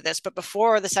remember this, but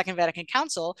before the Second Vatican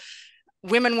Council,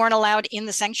 women weren't allowed in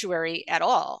the sanctuary at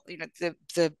all.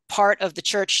 The part of the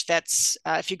church that's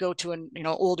if you go to an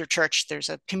older church, there's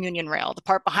a communion rail, the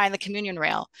part behind the communion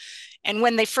rail. And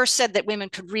when they first said that women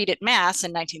could read at Mass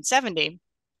in 1970,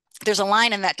 there's a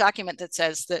line in that document that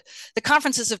says that the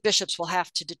conferences of bishops will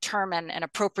have to determine an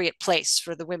appropriate place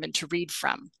for the women to read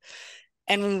from.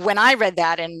 And when I read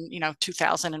that in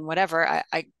 2000 and whatever,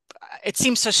 I it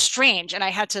seems so strange, and I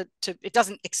had to it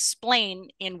doesn't explain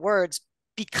in words,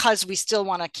 because we still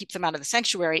want to keep them out of the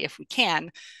sanctuary if we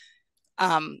can.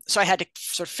 So I had to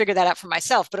sort of figure that out for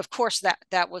myself. But of course,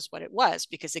 that was what it was,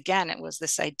 because again, it was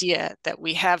this idea that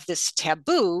we have this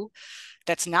taboo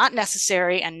that's not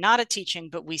necessary and not a teaching,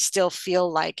 but we still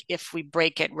feel like if we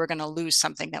break it, we're going to lose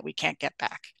something that we can't get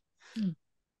back.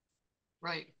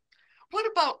 Right.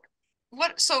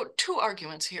 So two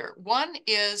arguments here. One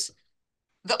is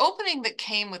the opening that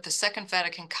came with the Second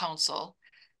Vatican Council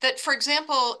that, for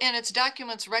example, in its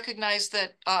documents recognized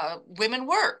that women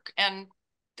work and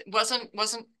wasn't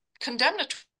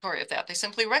condemnatory of that. They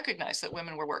simply recognized that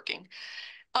women were working.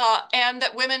 And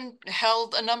that women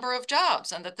held a number of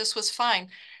jobs and that this was fine,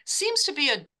 seems to be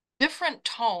a different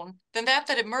tone than that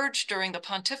emerged during the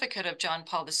pontificate of John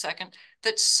Paul II,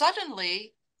 that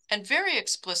suddenly and very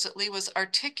explicitly was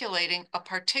articulating a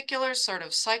particular sort of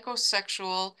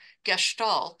psychosexual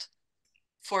gestalt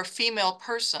for female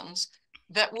persons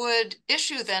that would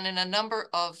issue then in a number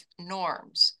of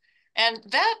norms. And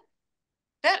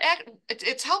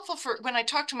it's helpful for when I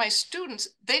talk to my students,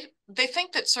 they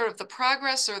think that sort of the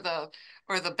progress or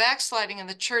the backsliding in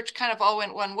the church kind of all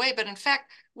went one way, but in fact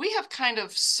we have kind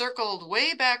of circled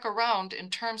way back around in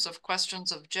terms of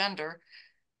questions of gender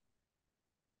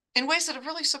in ways that have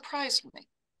really surprised me.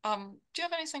 Do you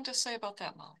have anything to say about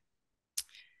that, Molly?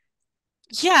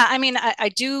 Yeah, I mean, I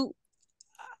do.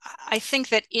 I think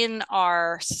that in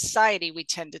our society, we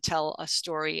tend to tell a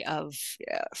story of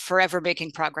forever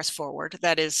making progress forward.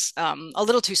 That is a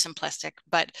little too simplistic,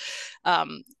 but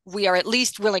we are at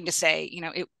least willing to say,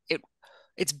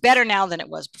 it's better now than it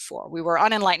was before. We were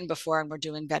unenlightened before, and we're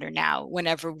doing better now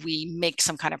whenever we make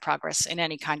some kind of progress in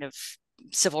any kind of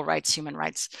civil rights, human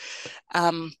rights.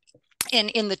 And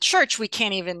in the church, we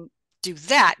can't even do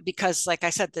that because, like I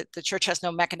said, the church has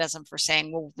no mechanism for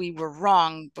saying, well, we were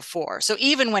wrong before. So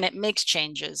even when it makes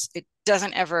changes, it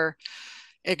doesn't ever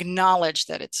acknowledge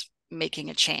that it's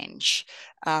making a change.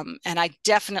 And I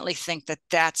definitely think that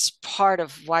that's part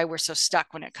of why we're so stuck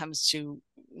when it comes to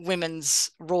women's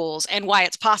roles, and why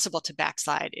it's possible to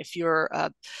backslide if you're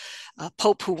a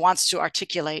pope who wants to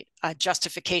articulate a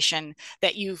justification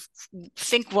that you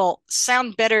think will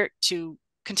sound better to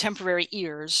contemporary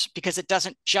ears, because it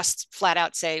doesn't just flat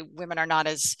out say women are not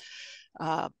as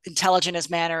intelligent as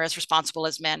men, or as responsible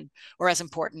as men, or as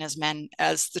important as men,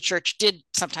 as the church did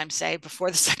sometimes say before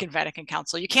the Second Vatican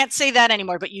Council. You can't say that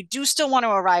anymore, but you do still want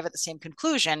to arrive at the same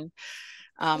conclusion,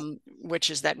 which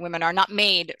is that women are not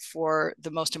made for the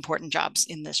most important jobs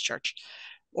in this church,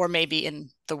 or maybe in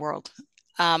the world.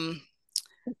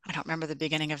 I don't remember the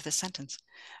beginning of this sentence.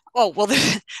 Oh, well,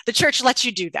 the church lets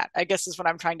you do that, I guess is what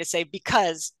I'm trying to say,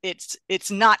 because it's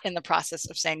not in the process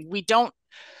of saying, we don't,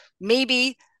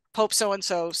 maybe Pope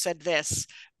so-and-so said this,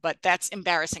 but that's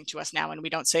embarrassing to us now and we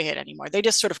don't say it anymore. They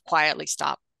just sort of quietly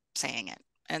stop saying it.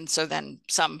 And so then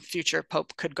some future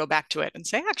Pope could go back to it and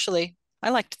say, actually, I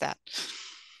liked that.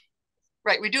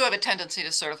 Right, we do have a tendency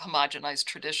to sort of homogenize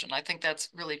tradition. I think that's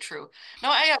really true.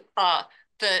 Now, I have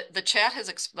the chat has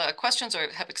the questions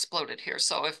have exploded here.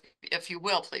 So if you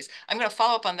will, please, I'm going to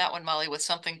follow up on that one, Molly, with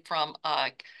something from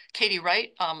Katie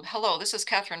Wright. Hello, this is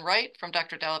Catherine Wright from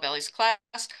Dr. Dalla Valle's class.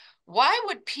 Why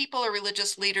would people or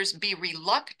religious leaders be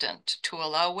reluctant to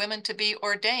allow women to be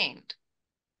ordained?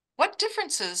 What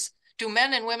differences do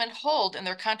men and women hold in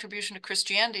their contribution to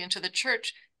Christianity and to the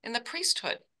church in the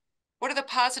priesthood? What are the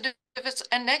positives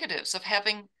and negatives of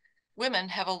having women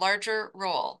have a larger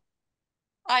role?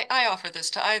 I offer this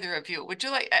to either of you. Would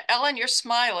you like, Ellen, you're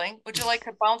smiling. Would you like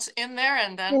to bounce in there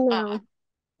and then?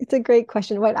 It's a great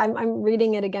question. I'm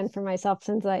reading it again for myself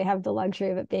since I have the luxury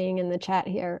of it being in the chat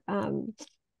here.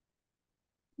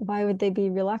 Why would they be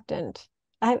reluctant?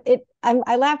 I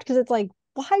laughed because it's like,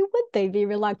 why would they be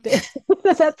reluctant?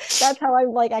 that's how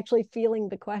I'm like actually feeling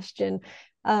the question.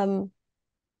 I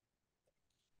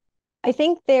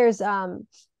think there's why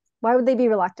would they be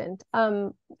reluctant?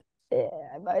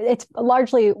 It's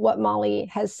largely what Molly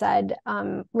has said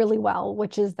really well,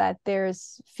 which is that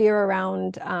there's fear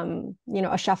around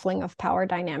a shuffling of power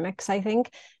dynamics, I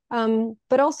think.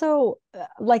 But also,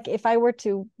 like, if I were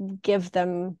to give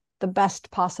them the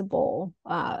best possible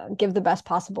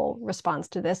response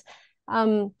to this,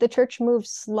 the church moves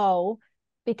slow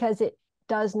because it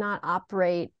does not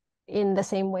operate in the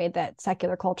same way that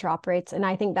secular culture operates. And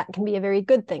I think that can be a very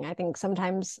good thing. I think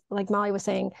sometimes, like Molly was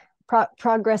saying,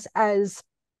 progress as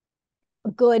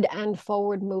good and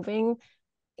forward moving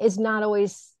is not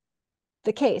always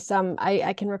the case.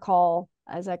 I can recall,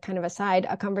 as a kind of aside,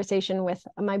 a conversation with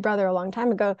my brother a long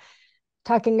time ago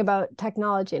talking about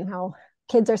technology and how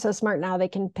kids are so smart now they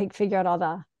can figure out all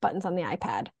the buttons on the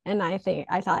iPad. And I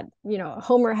thought,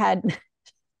 Homer had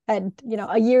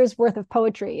a year's worth of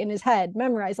poetry in his head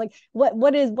memorized. Like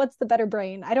what's the better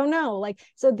brain? I don't know. Like,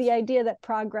 so the idea that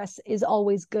progress is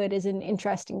always good is an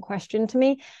interesting question to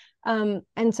me. And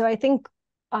so I think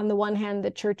on the one hand,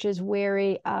 the church is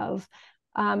wary of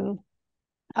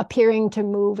appearing to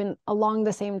move along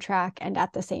the same track and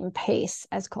at the same pace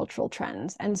as cultural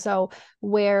trends. And so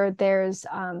where there's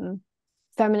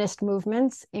feminist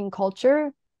movements in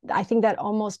culture, I think that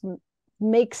almost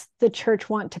makes the church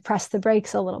want to press the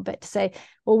brakes a little bit, to say,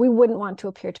 well, we wouldn't want to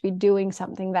appear to be doing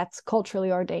something that's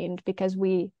culturally ordained because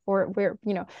we're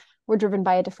driven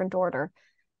by a different order.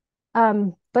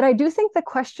 But I do think the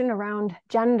question around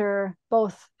gender,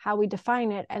 both how we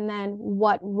define it and then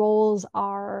what roles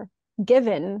are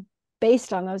given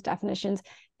based on those definitions,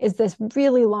 is this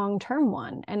really long-term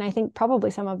one. And I think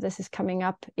probably some of this is coming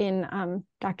up in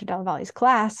Dr. Della Valle's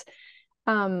class.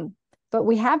 But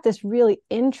we have this really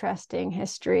interesting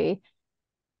history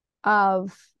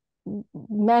of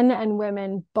men and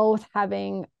women both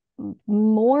having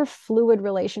more fluid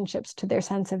relationships to their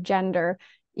sense of gender.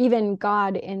 Even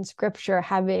God in scripture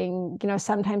having,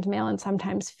 sometimes male and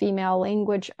sometimes female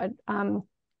language,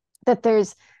 that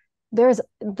there's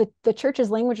the church's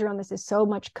language around this is so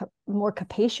much more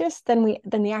capacious than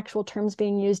the actual terms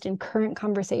being used in current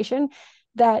conversation,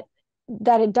 that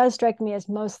it does strike me as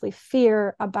mostly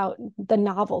fear about the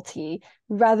novelty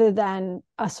rather than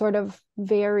a sort of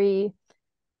very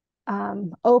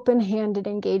open-handed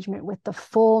engagement with the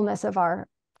fullness of our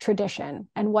tradition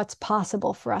and what's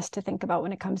possible for us to think about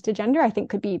when it comes to gender. I think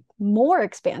could be more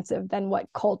expansive than what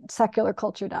secular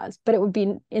culture does, but it would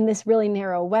be in this really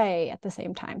narrow way at the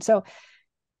same time. So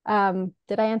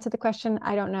did I answer the question?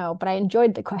 I don't know, but I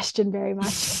enjoyed the question very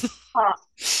much.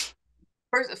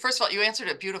 First of all, you answered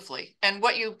it beautifully. And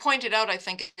what you pointed out, I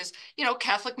think, is,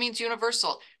 Catholic means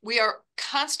universal. We are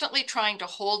constantly trying to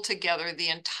hold together the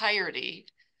entirety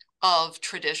of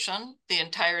tradition, the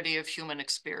entirety of human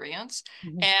experience.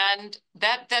 Mhm. And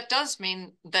that does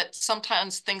mean that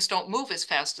sometimes things don't move as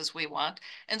fast as we want.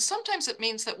 And sometimes it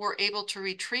means that we're able to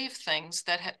retrieve things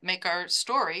that make our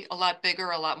story a lot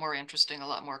bigger, a lot more interesting, a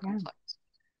lot more complex.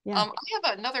 Yeah. I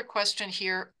have another question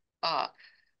here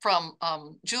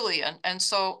from Julian. And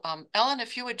so, Ellen,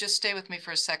 if you would just stay with me for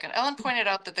a second. Ellen pointed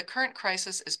out that the current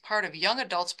crisis is part of young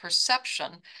adults'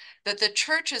 perception that the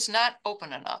church is not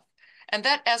open enough, and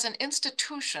that as an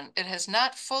institution, it has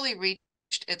not fully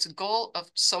reached its goal of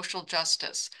social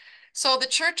justice. So the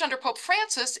church under Pope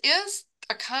Francis is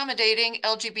accommodating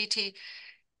LGBTQ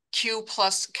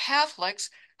plus Catholics.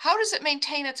 How does it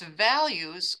maintain its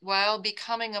values while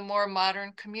becoming a more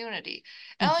modern community?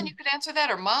 Ellen, you could answer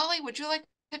that, or Molly, would you like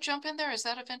to jump in there? Is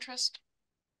that of interest?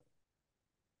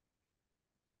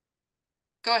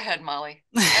 Go ahead, Molly.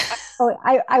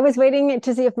 I was waiting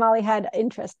to see if Molly had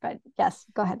interest, but yes,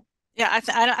 go ahead. Yeah,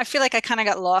 I feel like I kind of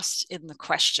got lost in the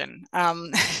question.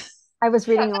 I was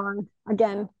reading along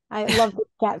again. I love the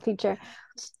chat feature.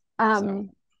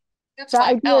 That's The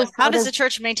fine. idea Ellen, is how does the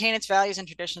church maintain its values and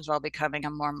traditions while becoming a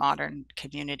more modern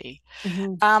community?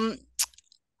 Mhm.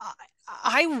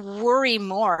 I worry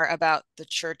more about the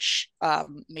church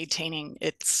maintaining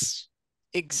its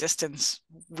existence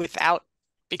without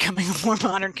becoming a more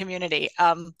modern community.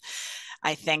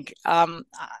 I think.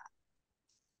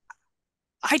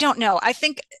 I don't know. I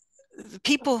think the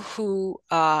people who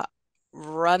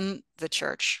run the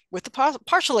church, with the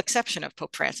partial exception of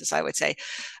Pope Francis, I would say,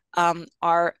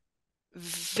 are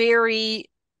very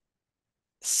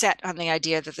set on the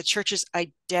idea that the church's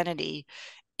identity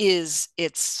is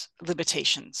its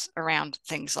limitations around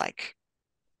things like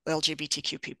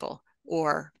LGBTQ people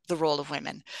or the role of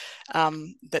women.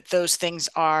 That those things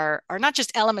are not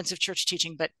just elements of church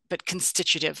teaching, but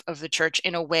constitutive of the church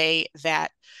in a way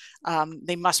that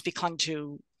they must be clung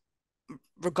to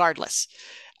regardless.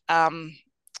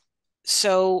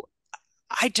 So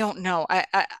I don't know.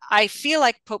 I feel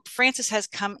like Pope Francis has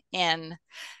come in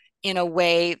a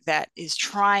way that is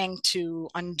trying to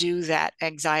undo that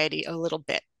anxiety a little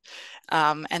bit.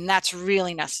 And that's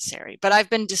really necessary. But I've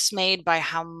been dismayed by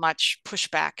how much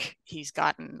pushback he's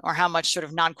gotten, or how much sort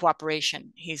of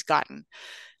non-cooperation he's gotten.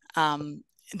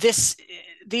 this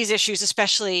these issues,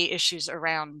 especially issues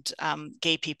around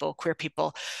gay people, queer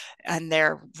people, and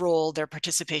their role, their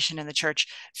participation in the church,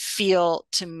 feel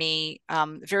to me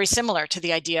very similar to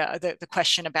the idea, the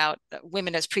question about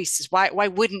women as priests. Is why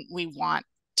wouldn't we want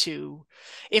to,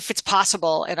 if it's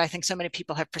possible, and I think so many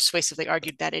people have persuasively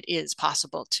argued that it is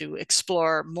possible to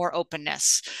explore more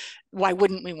openness, why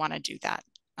wouldn't we want to do that?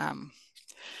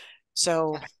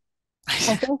 So I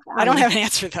think I don't have an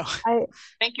answer though. I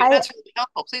Thank you. I That's really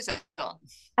helpful. Please, Ellen.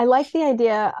 I like the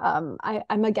idea.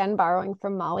 I'm again borrowing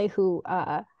from Molly, who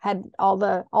had all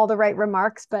the right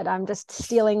remarks, but I'm just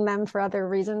stealing them for other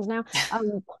reasons now.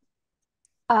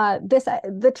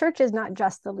 The church is not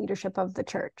just the leadership of the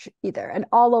church either, and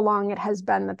all along it has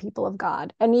been the people of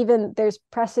God, and even there's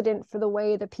precedent for the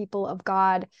way the people of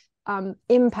God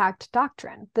impact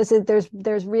doctrine.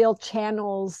 There's real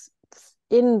channels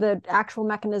in the actual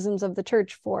mechanisms of the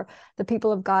church for the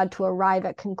people of God to arrive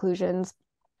at conclusions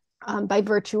by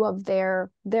virtue of their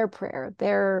prayer,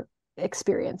 their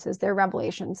experiences, their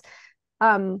revelations.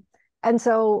 And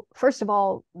so, first of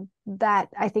all, that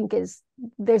I think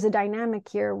there's a dynamic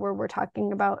here where we're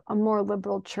talking about a more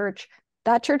liberal church.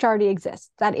 That church already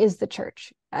exists. That is the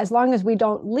church. As long as we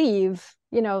don't leave,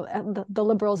 the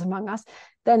liberals among us,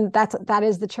 then that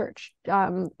is the church.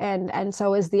 And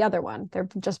so is the other one. They're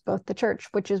just both the church,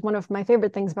 which is one of my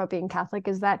favorite things about being Catholic,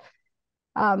 is that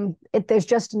there's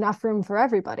just enough room for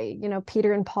everybody.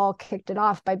 Peter and Paul kicked it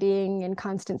off by being in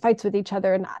constant fights with each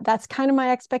other, and that's kind of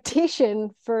my expectation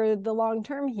for the long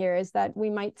term here, is that we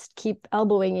might keep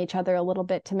elbowing each other a little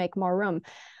bit to make more room.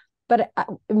 But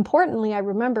importantly, I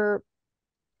remember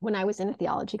when I was in a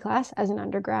theology class as an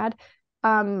undergrad,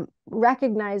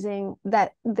 recognizing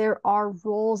that there are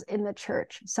roles in the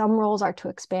church. Some roles are to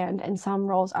expand and some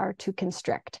roles are to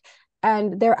constrict.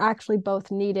 And they're actually both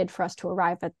needed for us to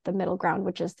arrive at the middle ground,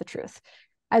 which is the truth.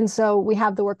 And so we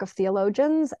have the work of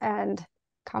theologians and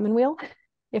Commonweal,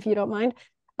 if you don't mind,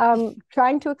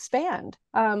 trying to expand,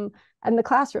 and the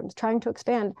classrooms trying to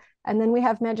expand. And then we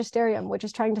have magisterium, which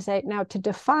is trying to say, now to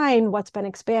define what's been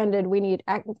expanded, we need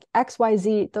X, Y,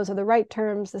 Z. Those are the right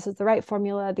terms. This is the right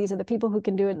formula. These are the people who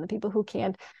can do it and the people who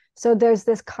can't. So there's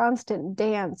this constant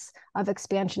dance of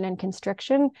expansion and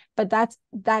constriction, but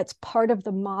that's part of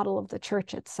the model of the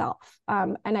church itself.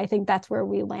 And I think that's where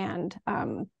we land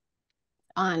on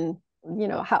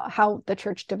how the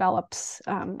church develops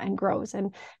and grows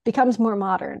and becomes more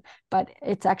modern, but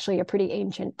it's actually a pretty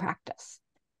ancient practice.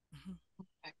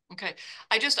 Okay.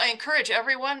 I encourage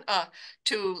everyone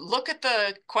to look at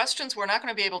the questions. We're not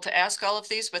going to be able to ask all of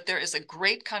these, but there is a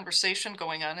great conversation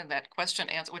going on in that question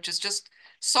answer, which is just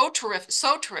so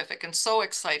terrific and so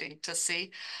exciting to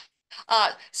see.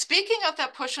 Speaking of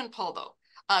that push and pull, though,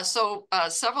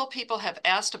 several people have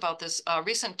asked about this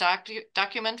recent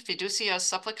document, Fiducia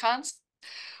Supplicans,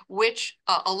 which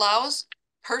allows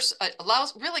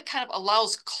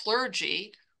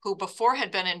clergy who before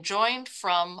had been enjoined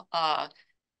from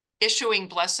issuing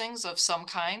blessings of some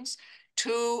kinds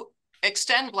to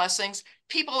extend blessings.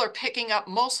 People are picking up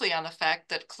mostly on the fact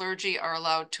that clergy are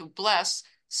allowed to bless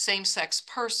same-sex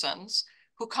persons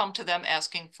who come to them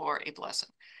asking for a blessing.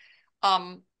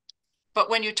 But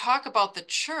when you talk about the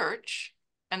church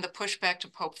and the pushback to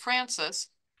Pope Francis,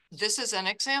 this is an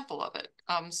example of it.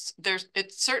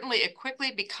 It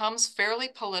quickly becomes fairly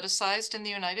politicized in the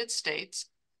United States,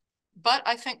 but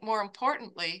I think more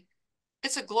importantly,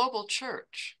 it's a global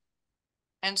church.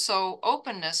 And so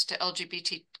openness to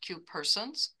LGBTQ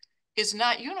persons is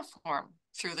not uniform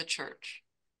through the church.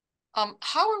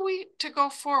 How are we to go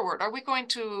forward? Are we going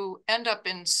to end up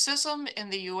in schism in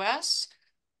the US?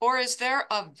 Or is there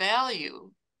a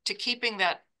value to keeping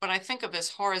that, what I think of as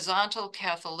horizontal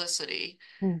Catholicity,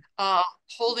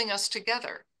 holding us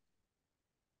together?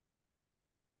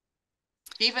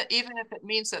 Even if it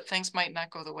means that things might not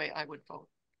go the way I would vote.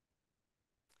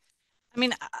 I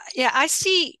mean, yeah, I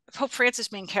see Pope Francis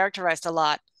being characterized a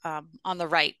lot on the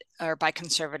right or by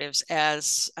conservatives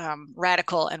as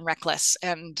radical and reckless,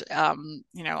 and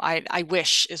I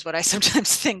wish is what I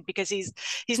sometimes think, because he's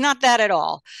not that at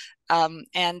all.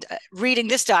 And reading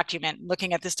this document,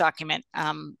 looking at this document,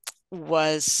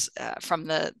 was from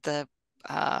the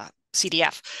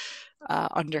CDF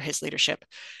under his leadership.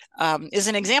 Is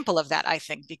an example of that, I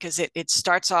think, because it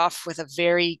starts off with a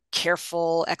very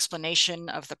careful explanation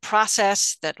of the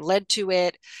process that led to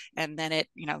it, and then it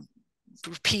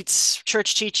repeats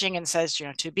church teaching and says,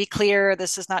 to be clear,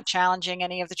 this is not challenging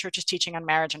any of the church's teaching on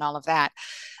marriage and all of that.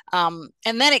 And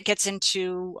then it gets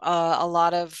into a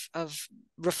lot of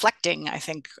reflecting, I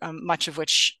think, much of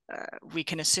which we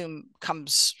can assume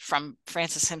comes from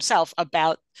Francis himself,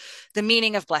 about the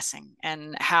meaning of blessing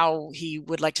and how he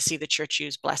would like to see the church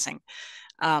use blessing.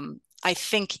 I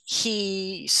think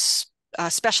he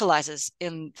specializes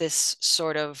in this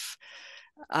sort of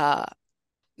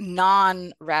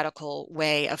non-radical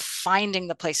way of finding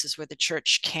the places where the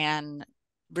church can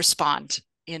respond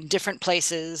in different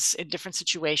places, in different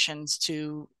situations,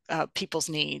 to people's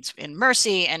needs in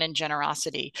mercy and in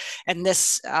generosity. And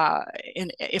this,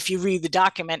 if you read the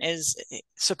document, is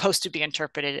supposed to be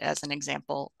interpreted as an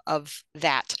example of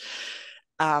that.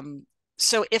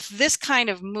 So if this kind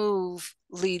of move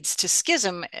leads to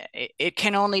schism, it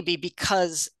can only be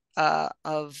because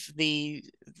of the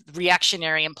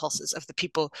reactionary impulses of the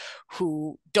people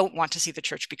who don't want to see the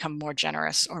church become more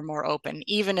generous or more open,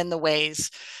 even in the ways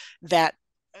that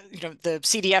the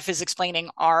CDF is explaining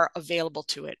are available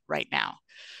to it right now.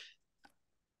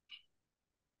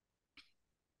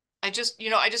 I just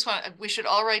want, we should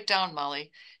all write down,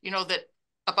 Molly, that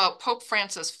about Pope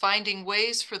Francis finding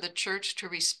ways for the church to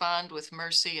respond with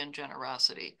mercy and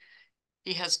generosity.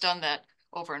 He has done that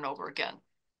over and over again.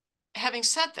 Having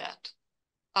said that,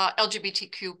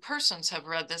 LGBTQ persons have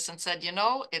read this and said,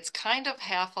 it's kind of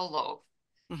half a loaf.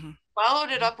 Mm-hmm.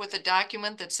 Followed it up with a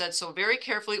document that said so very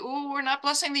carefully, "Ooh, we're not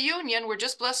blessing the union, we're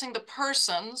just blessing the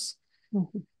persons."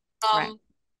 Mm-hmm. Right.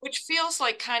 Which feels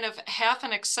like kind of half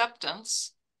an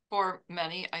acceptance for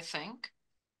many, I think.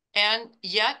 And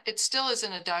yet it still is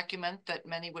in a document that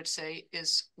many would say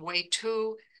is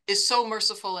so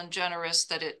merciful and generous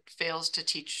that it fails to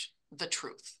teach the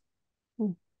truth.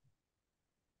 Mm.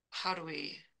 How do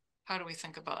we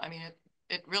think about,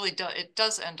 it really does, it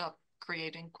does end up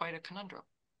creating quite a conundrum.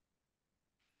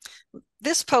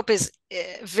 This Pope is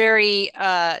very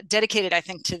dedicated, I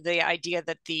think, to the idea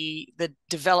that the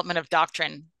development of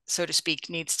doctrine, so to speak,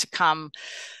 needs to come,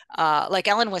 like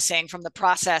Ellen was saying, from the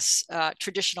process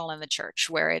traditional in the church,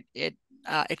 where it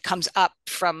comes up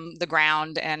from the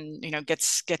ground and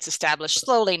gets established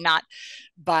slowly, not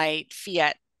by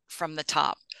fiat from the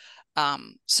top.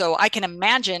 So I can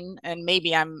imagine, and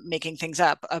maybe I'm making things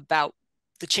up, about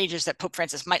the changes that Pope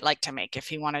Francis might like to make if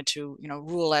he wanted to,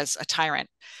 rule as a tyrant,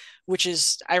 which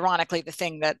is ironically the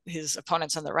thing that his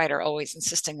opponents on the right are always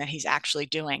insisting that he's actually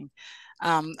doing.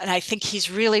 And I think he's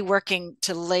really working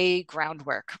to lay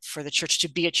groundwork for the church to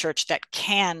be a church that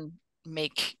can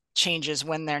make changes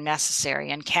when they're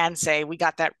necessary and can say, we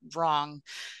got that wrong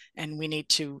and we need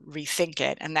to rethink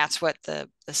it. And that's what the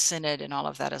synod and all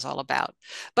of that is all about.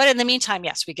 But in the meantime,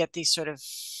 yes, we get these sort of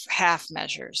half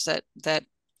measures that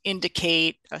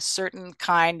indicate a certain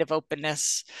kind of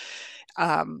openness,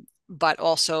 but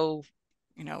also,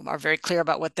 are very clear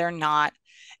about what they're not.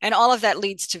 And all of that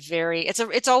leads to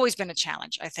it's always been a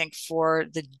challenge, I think, for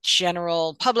the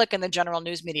general public and the general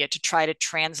news media to try to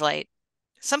translate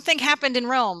something happened in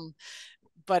Rome,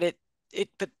 but it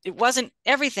wasn't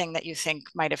everything that you think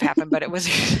might have happened, but it was.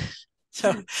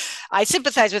 So I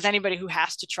sympathize with anybody who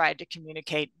has to try to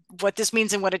communicate what this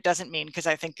means and what it doesn't mean, because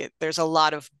I think there's a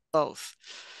lot of both.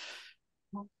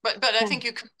 But I think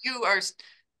you are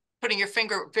putting your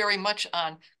finger very much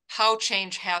on how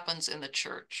change happens in the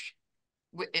church.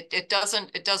 It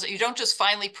doesn't, you don't just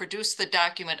finally produce the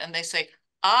document and they say,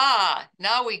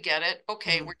 now we get it.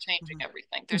 Okay, mm-hmm. We're changing mm-hmm.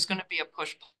 everything. There's mm-hmm. going to be a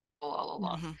push-pull all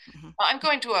along. Mm-hmm. Mm-hmm. I'm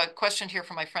going to a question here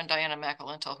from my friend Diana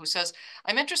McAlintel, who says,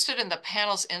 I'm interested in the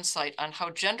panel's insight on how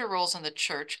gender roles in the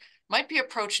church might be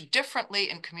approached differently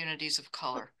in communities of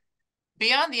color.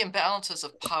 Beyond the imbalances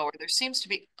of power, there seems to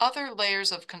be other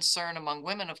layers of concern among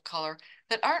women of color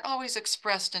that aren't always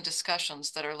expressed in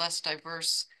discussions that are less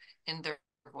diverse in their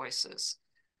voices.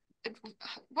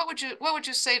 What would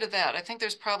you say to that? I think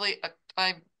there's probably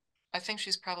I think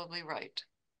she's probably right.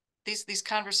 These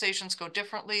conversations go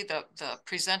differently. The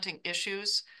presenting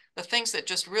issues, the things that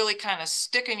just really kind of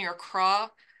stick in your craw,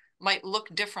 might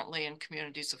look differently in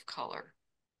communities of color.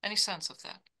 Any sense of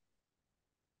that?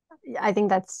 I think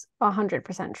that's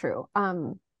 100% true.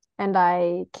 And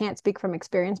I can't speak from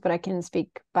experience, but I can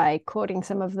speak by quoting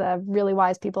some of the really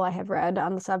wise people I have read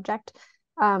on the subject.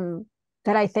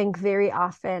 That I think very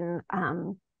often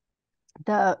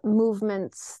the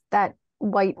movements that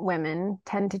white women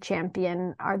tend to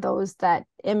champion are those that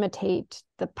imitate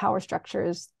the power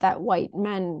structures that white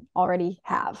men already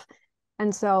have.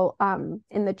 And so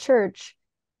in the church,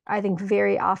 I think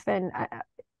very often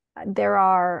there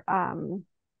are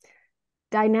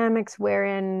dynamics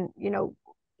wherein,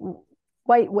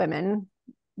 white women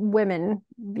women,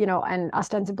 and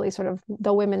ostensibly sort of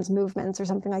the women's movements or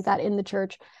something like that in the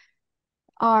church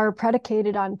are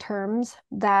predicated on terms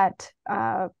that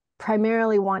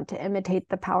primarily want to imitate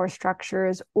the power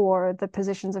structures or the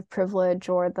positions of privilege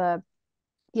or the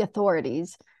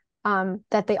authorities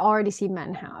that they already see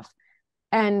men have.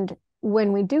 And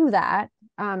when we do that,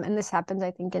 and this happens,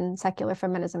 I think, in secular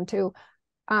feminism too,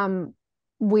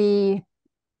 we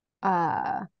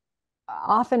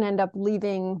often end up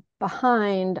leaving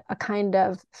behind a kind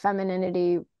of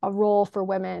femininity, a role for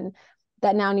women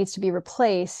that now needs to be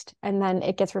replaced, and then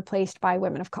it gets replaced by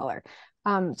women of color.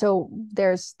 So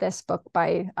there's this book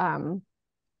by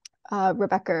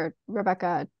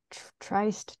Rebecca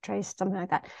Trice, something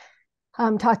like that,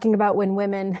 talking about when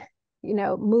women,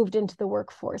 moved into the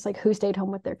workforce, like who stayed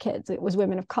home with their kids. It was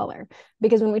women of color,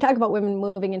 because when we talk about women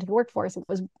moving into the workforce, it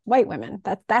was white women.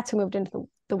 That's who moved into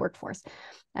the workforce.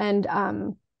 And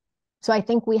so I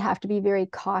think we have to be very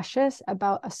cautious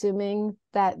about assuming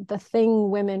that the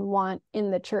thing women want in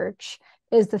the church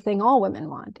is the thing all women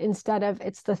want, instead of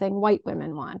it's the thing white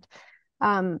women want.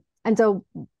 And so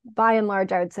by and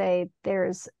large, I would say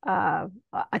there's a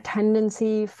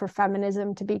tendency for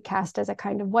feminism to be cast as a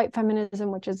kind of white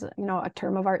feminism, which is, a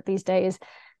term of art these days.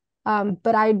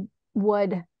 But I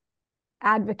would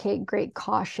advocate great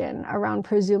caution around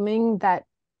presuming that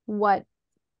what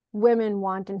women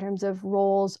want in terms of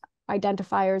roles,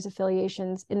 identifiers,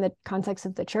 affiliations in the context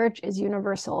of the church is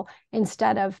universal,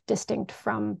 instead of distinct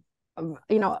from,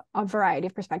 a variety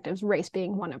of perspectives, race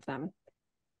being one of them.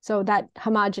 So that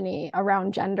homogeny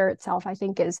around gender itself, I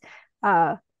think, is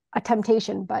a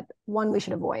temptation, but one we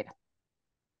should avoid.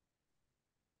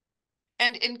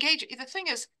 And the thing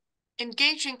is,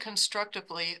 engaging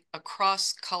constructively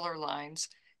across color lines,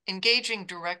 engaging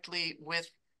directly with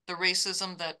the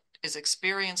racism that is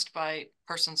experienced by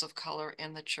persons of color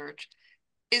in the church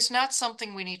is not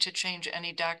something we need to change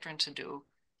any doctrine to do.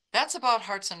 That's about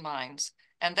hearts and minds,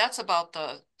 and that's about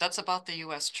the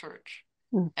U.S. church.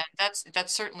 And that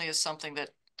certainly is something that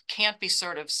can't be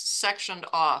sort of sectioned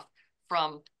off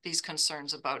from these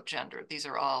concerns about gender.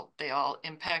 They all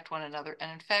impact one another. And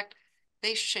in fact,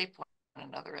 they shape one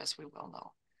another, as we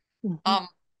well know.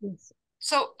 Yes.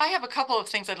 So I have a couple of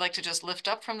things I'd like to just lift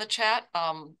up from the chat.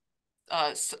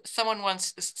 Someone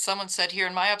said here,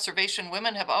 in my observation,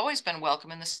 women have always been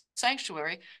welcome in the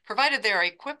sanctuary, provided they are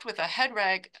equipped with a head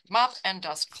rag, mop, and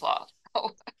dust cloth.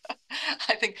 Oh,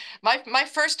 I think my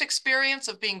first experience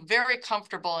of being very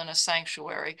comfortable in a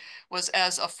sanctuary was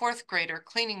as a fourth grader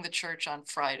cleaning the church on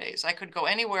Fridays. I could go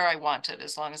anywhere I wanted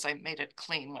as long as I made it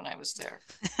clean when I was there.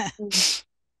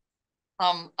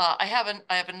 I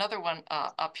have another one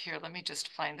up here. Let me just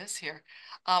find this here.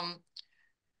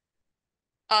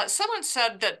 Someone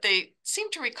said that they seem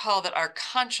to recall that our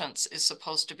conscience is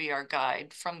supposed to be our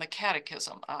guide from the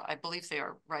catechism. I believe they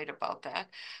are right about that.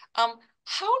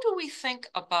 How do we think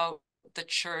about the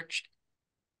church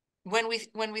when we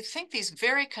think these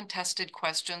very contested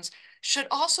questions should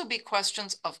also be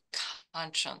questions of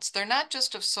conscience? They're not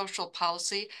just of social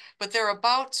policy, but they're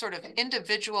about sort of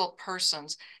individual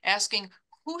persons asking,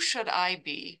 who should I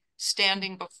be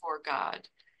standing before God?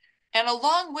 And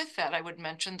along with that, I would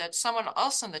mention that someone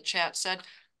else in the chat said,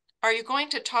 are you going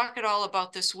to talk at all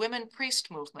about this women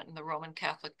priest movement in the Roman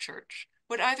Catholic Church?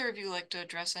 Would either of you like to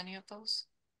address any of those?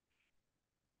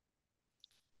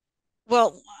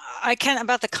 Well, I can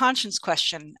about the conscience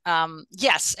question.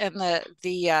 Yes, and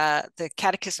the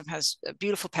Catechism has a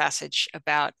beautiful passage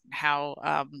about how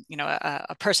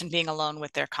a person being alone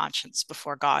with their conscience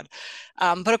before God.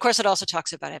 But of course, it also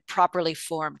talks about a properly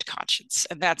formed conscience,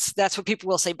 and that's what people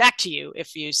will say back to you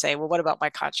if you say, "Well, what about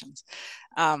my conscience?"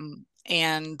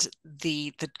 And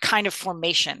the kind of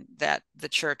formation that the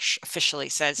church officially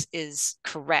says is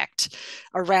correct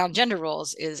around gender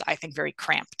roles is, I think, very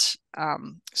cramped.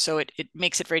 So it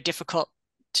makes it very difficult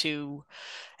to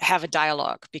have a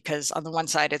dialogue, because on the one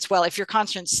side it's, well, if your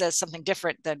conscience says something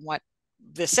different than what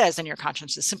this says, then your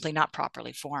conscience is simply not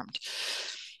properly formed.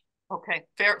 Okay,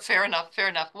 fair enough.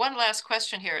 One last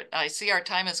question here. I see our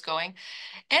time is going.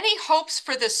 Any hopes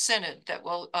for the synod that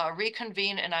will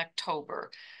reconvene in October?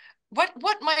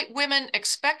 What might women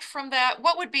expect from that?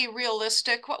 What would be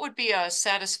realistic? What would be a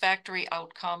satisfactory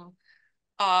outcome?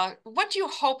 What do you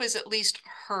hope is at least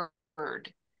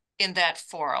heard in that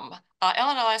forum?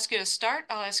 Ellen, I'll ask you to start.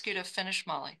 I'll ask you to finish,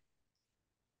 Molly.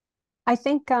 I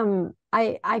think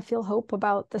I feel hope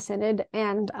about the synod,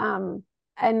 and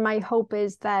my hope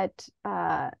is that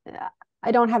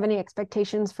I don't have any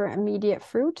expectations for immediate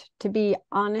fruit, to be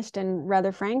honest and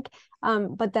rather frank,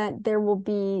 but that there will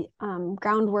be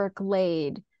groundwork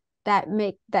laid that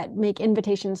make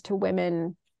invitations to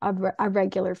women a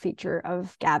regular feature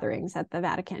of gatherings at the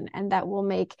Vatican, and that will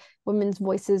make women's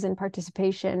voices and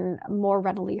participation more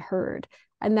readily heard,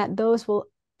 and that those will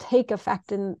take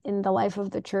effect in the life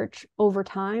of the church over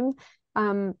time.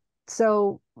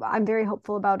 So I'm very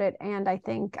hopeful about it, and I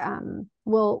think it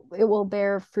will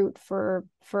bear fruit for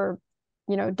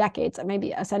decades,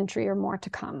 maybe a century or more to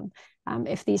come,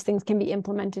 if these things can be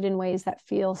implemented in ways that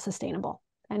feel sustainable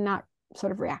and not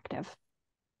sort of reactive.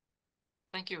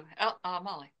 Thank you.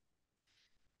 Molly.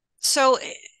 So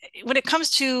when it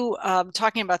comes to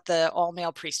talking about the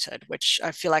all-male priesthood, which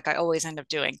I feel like I always end up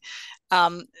doing,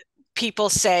 people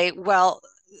say, well,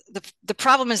 the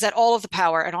problem is that all of the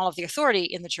power and all of the authority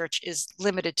in the church is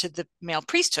limited to the male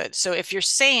priesthood. So if you're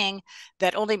saying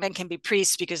that only men can be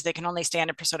priests because they can only stand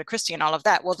in persona Christi and all of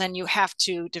that, well, then you have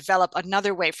to develop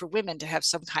another way for women to have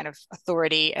some kind of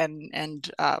authority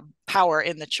and power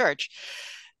in the church.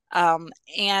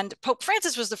 And Pope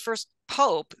Francis was the first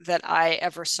Pope that I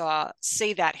ever saw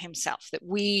say that himself, that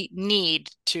we need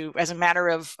to, as a matter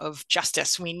of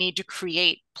justice, we need to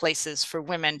create places for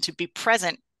women to be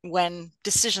present when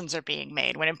decisions are being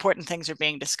made, when important things are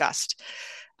being discussed.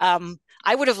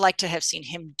 I would have liked to have seen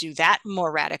him do that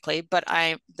more radically, but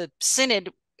the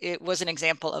Synod, it was an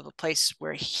example of a place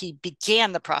where he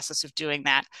began the process of doing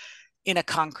that in a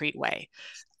concrete way.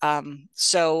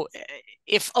 So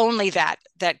if only that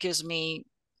gives me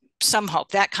some hope,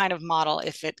 that kind of model,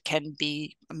 if it can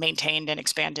be maintained and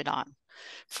expanded on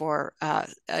for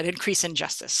an increase in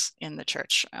justice in the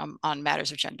church on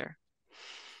matters of gender.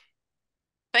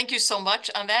 Thank you so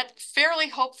much. On that fairly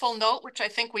hopeful note, which I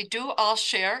think we do all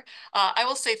share, I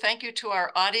will say thank you to our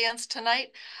audience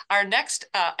tonight. Our next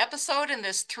episode in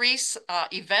this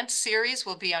event series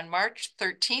will be on March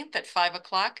 13th at 5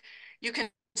 o'clock. You can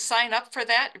sign up for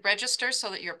that, register so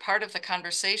that you're part of the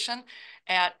conversation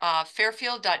at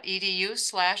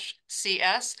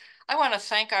fairfield.edu/CS. I want to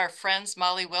thank our friends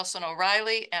Molly Wilson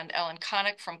O'Reilly and Ellen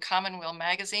Connick from Commonweal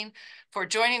Magazine for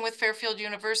joining with Fairfield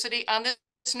University on this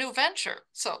new venture.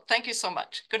 So thank you so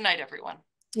much. Good night, everyone.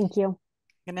 Thank you.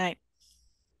 Good night.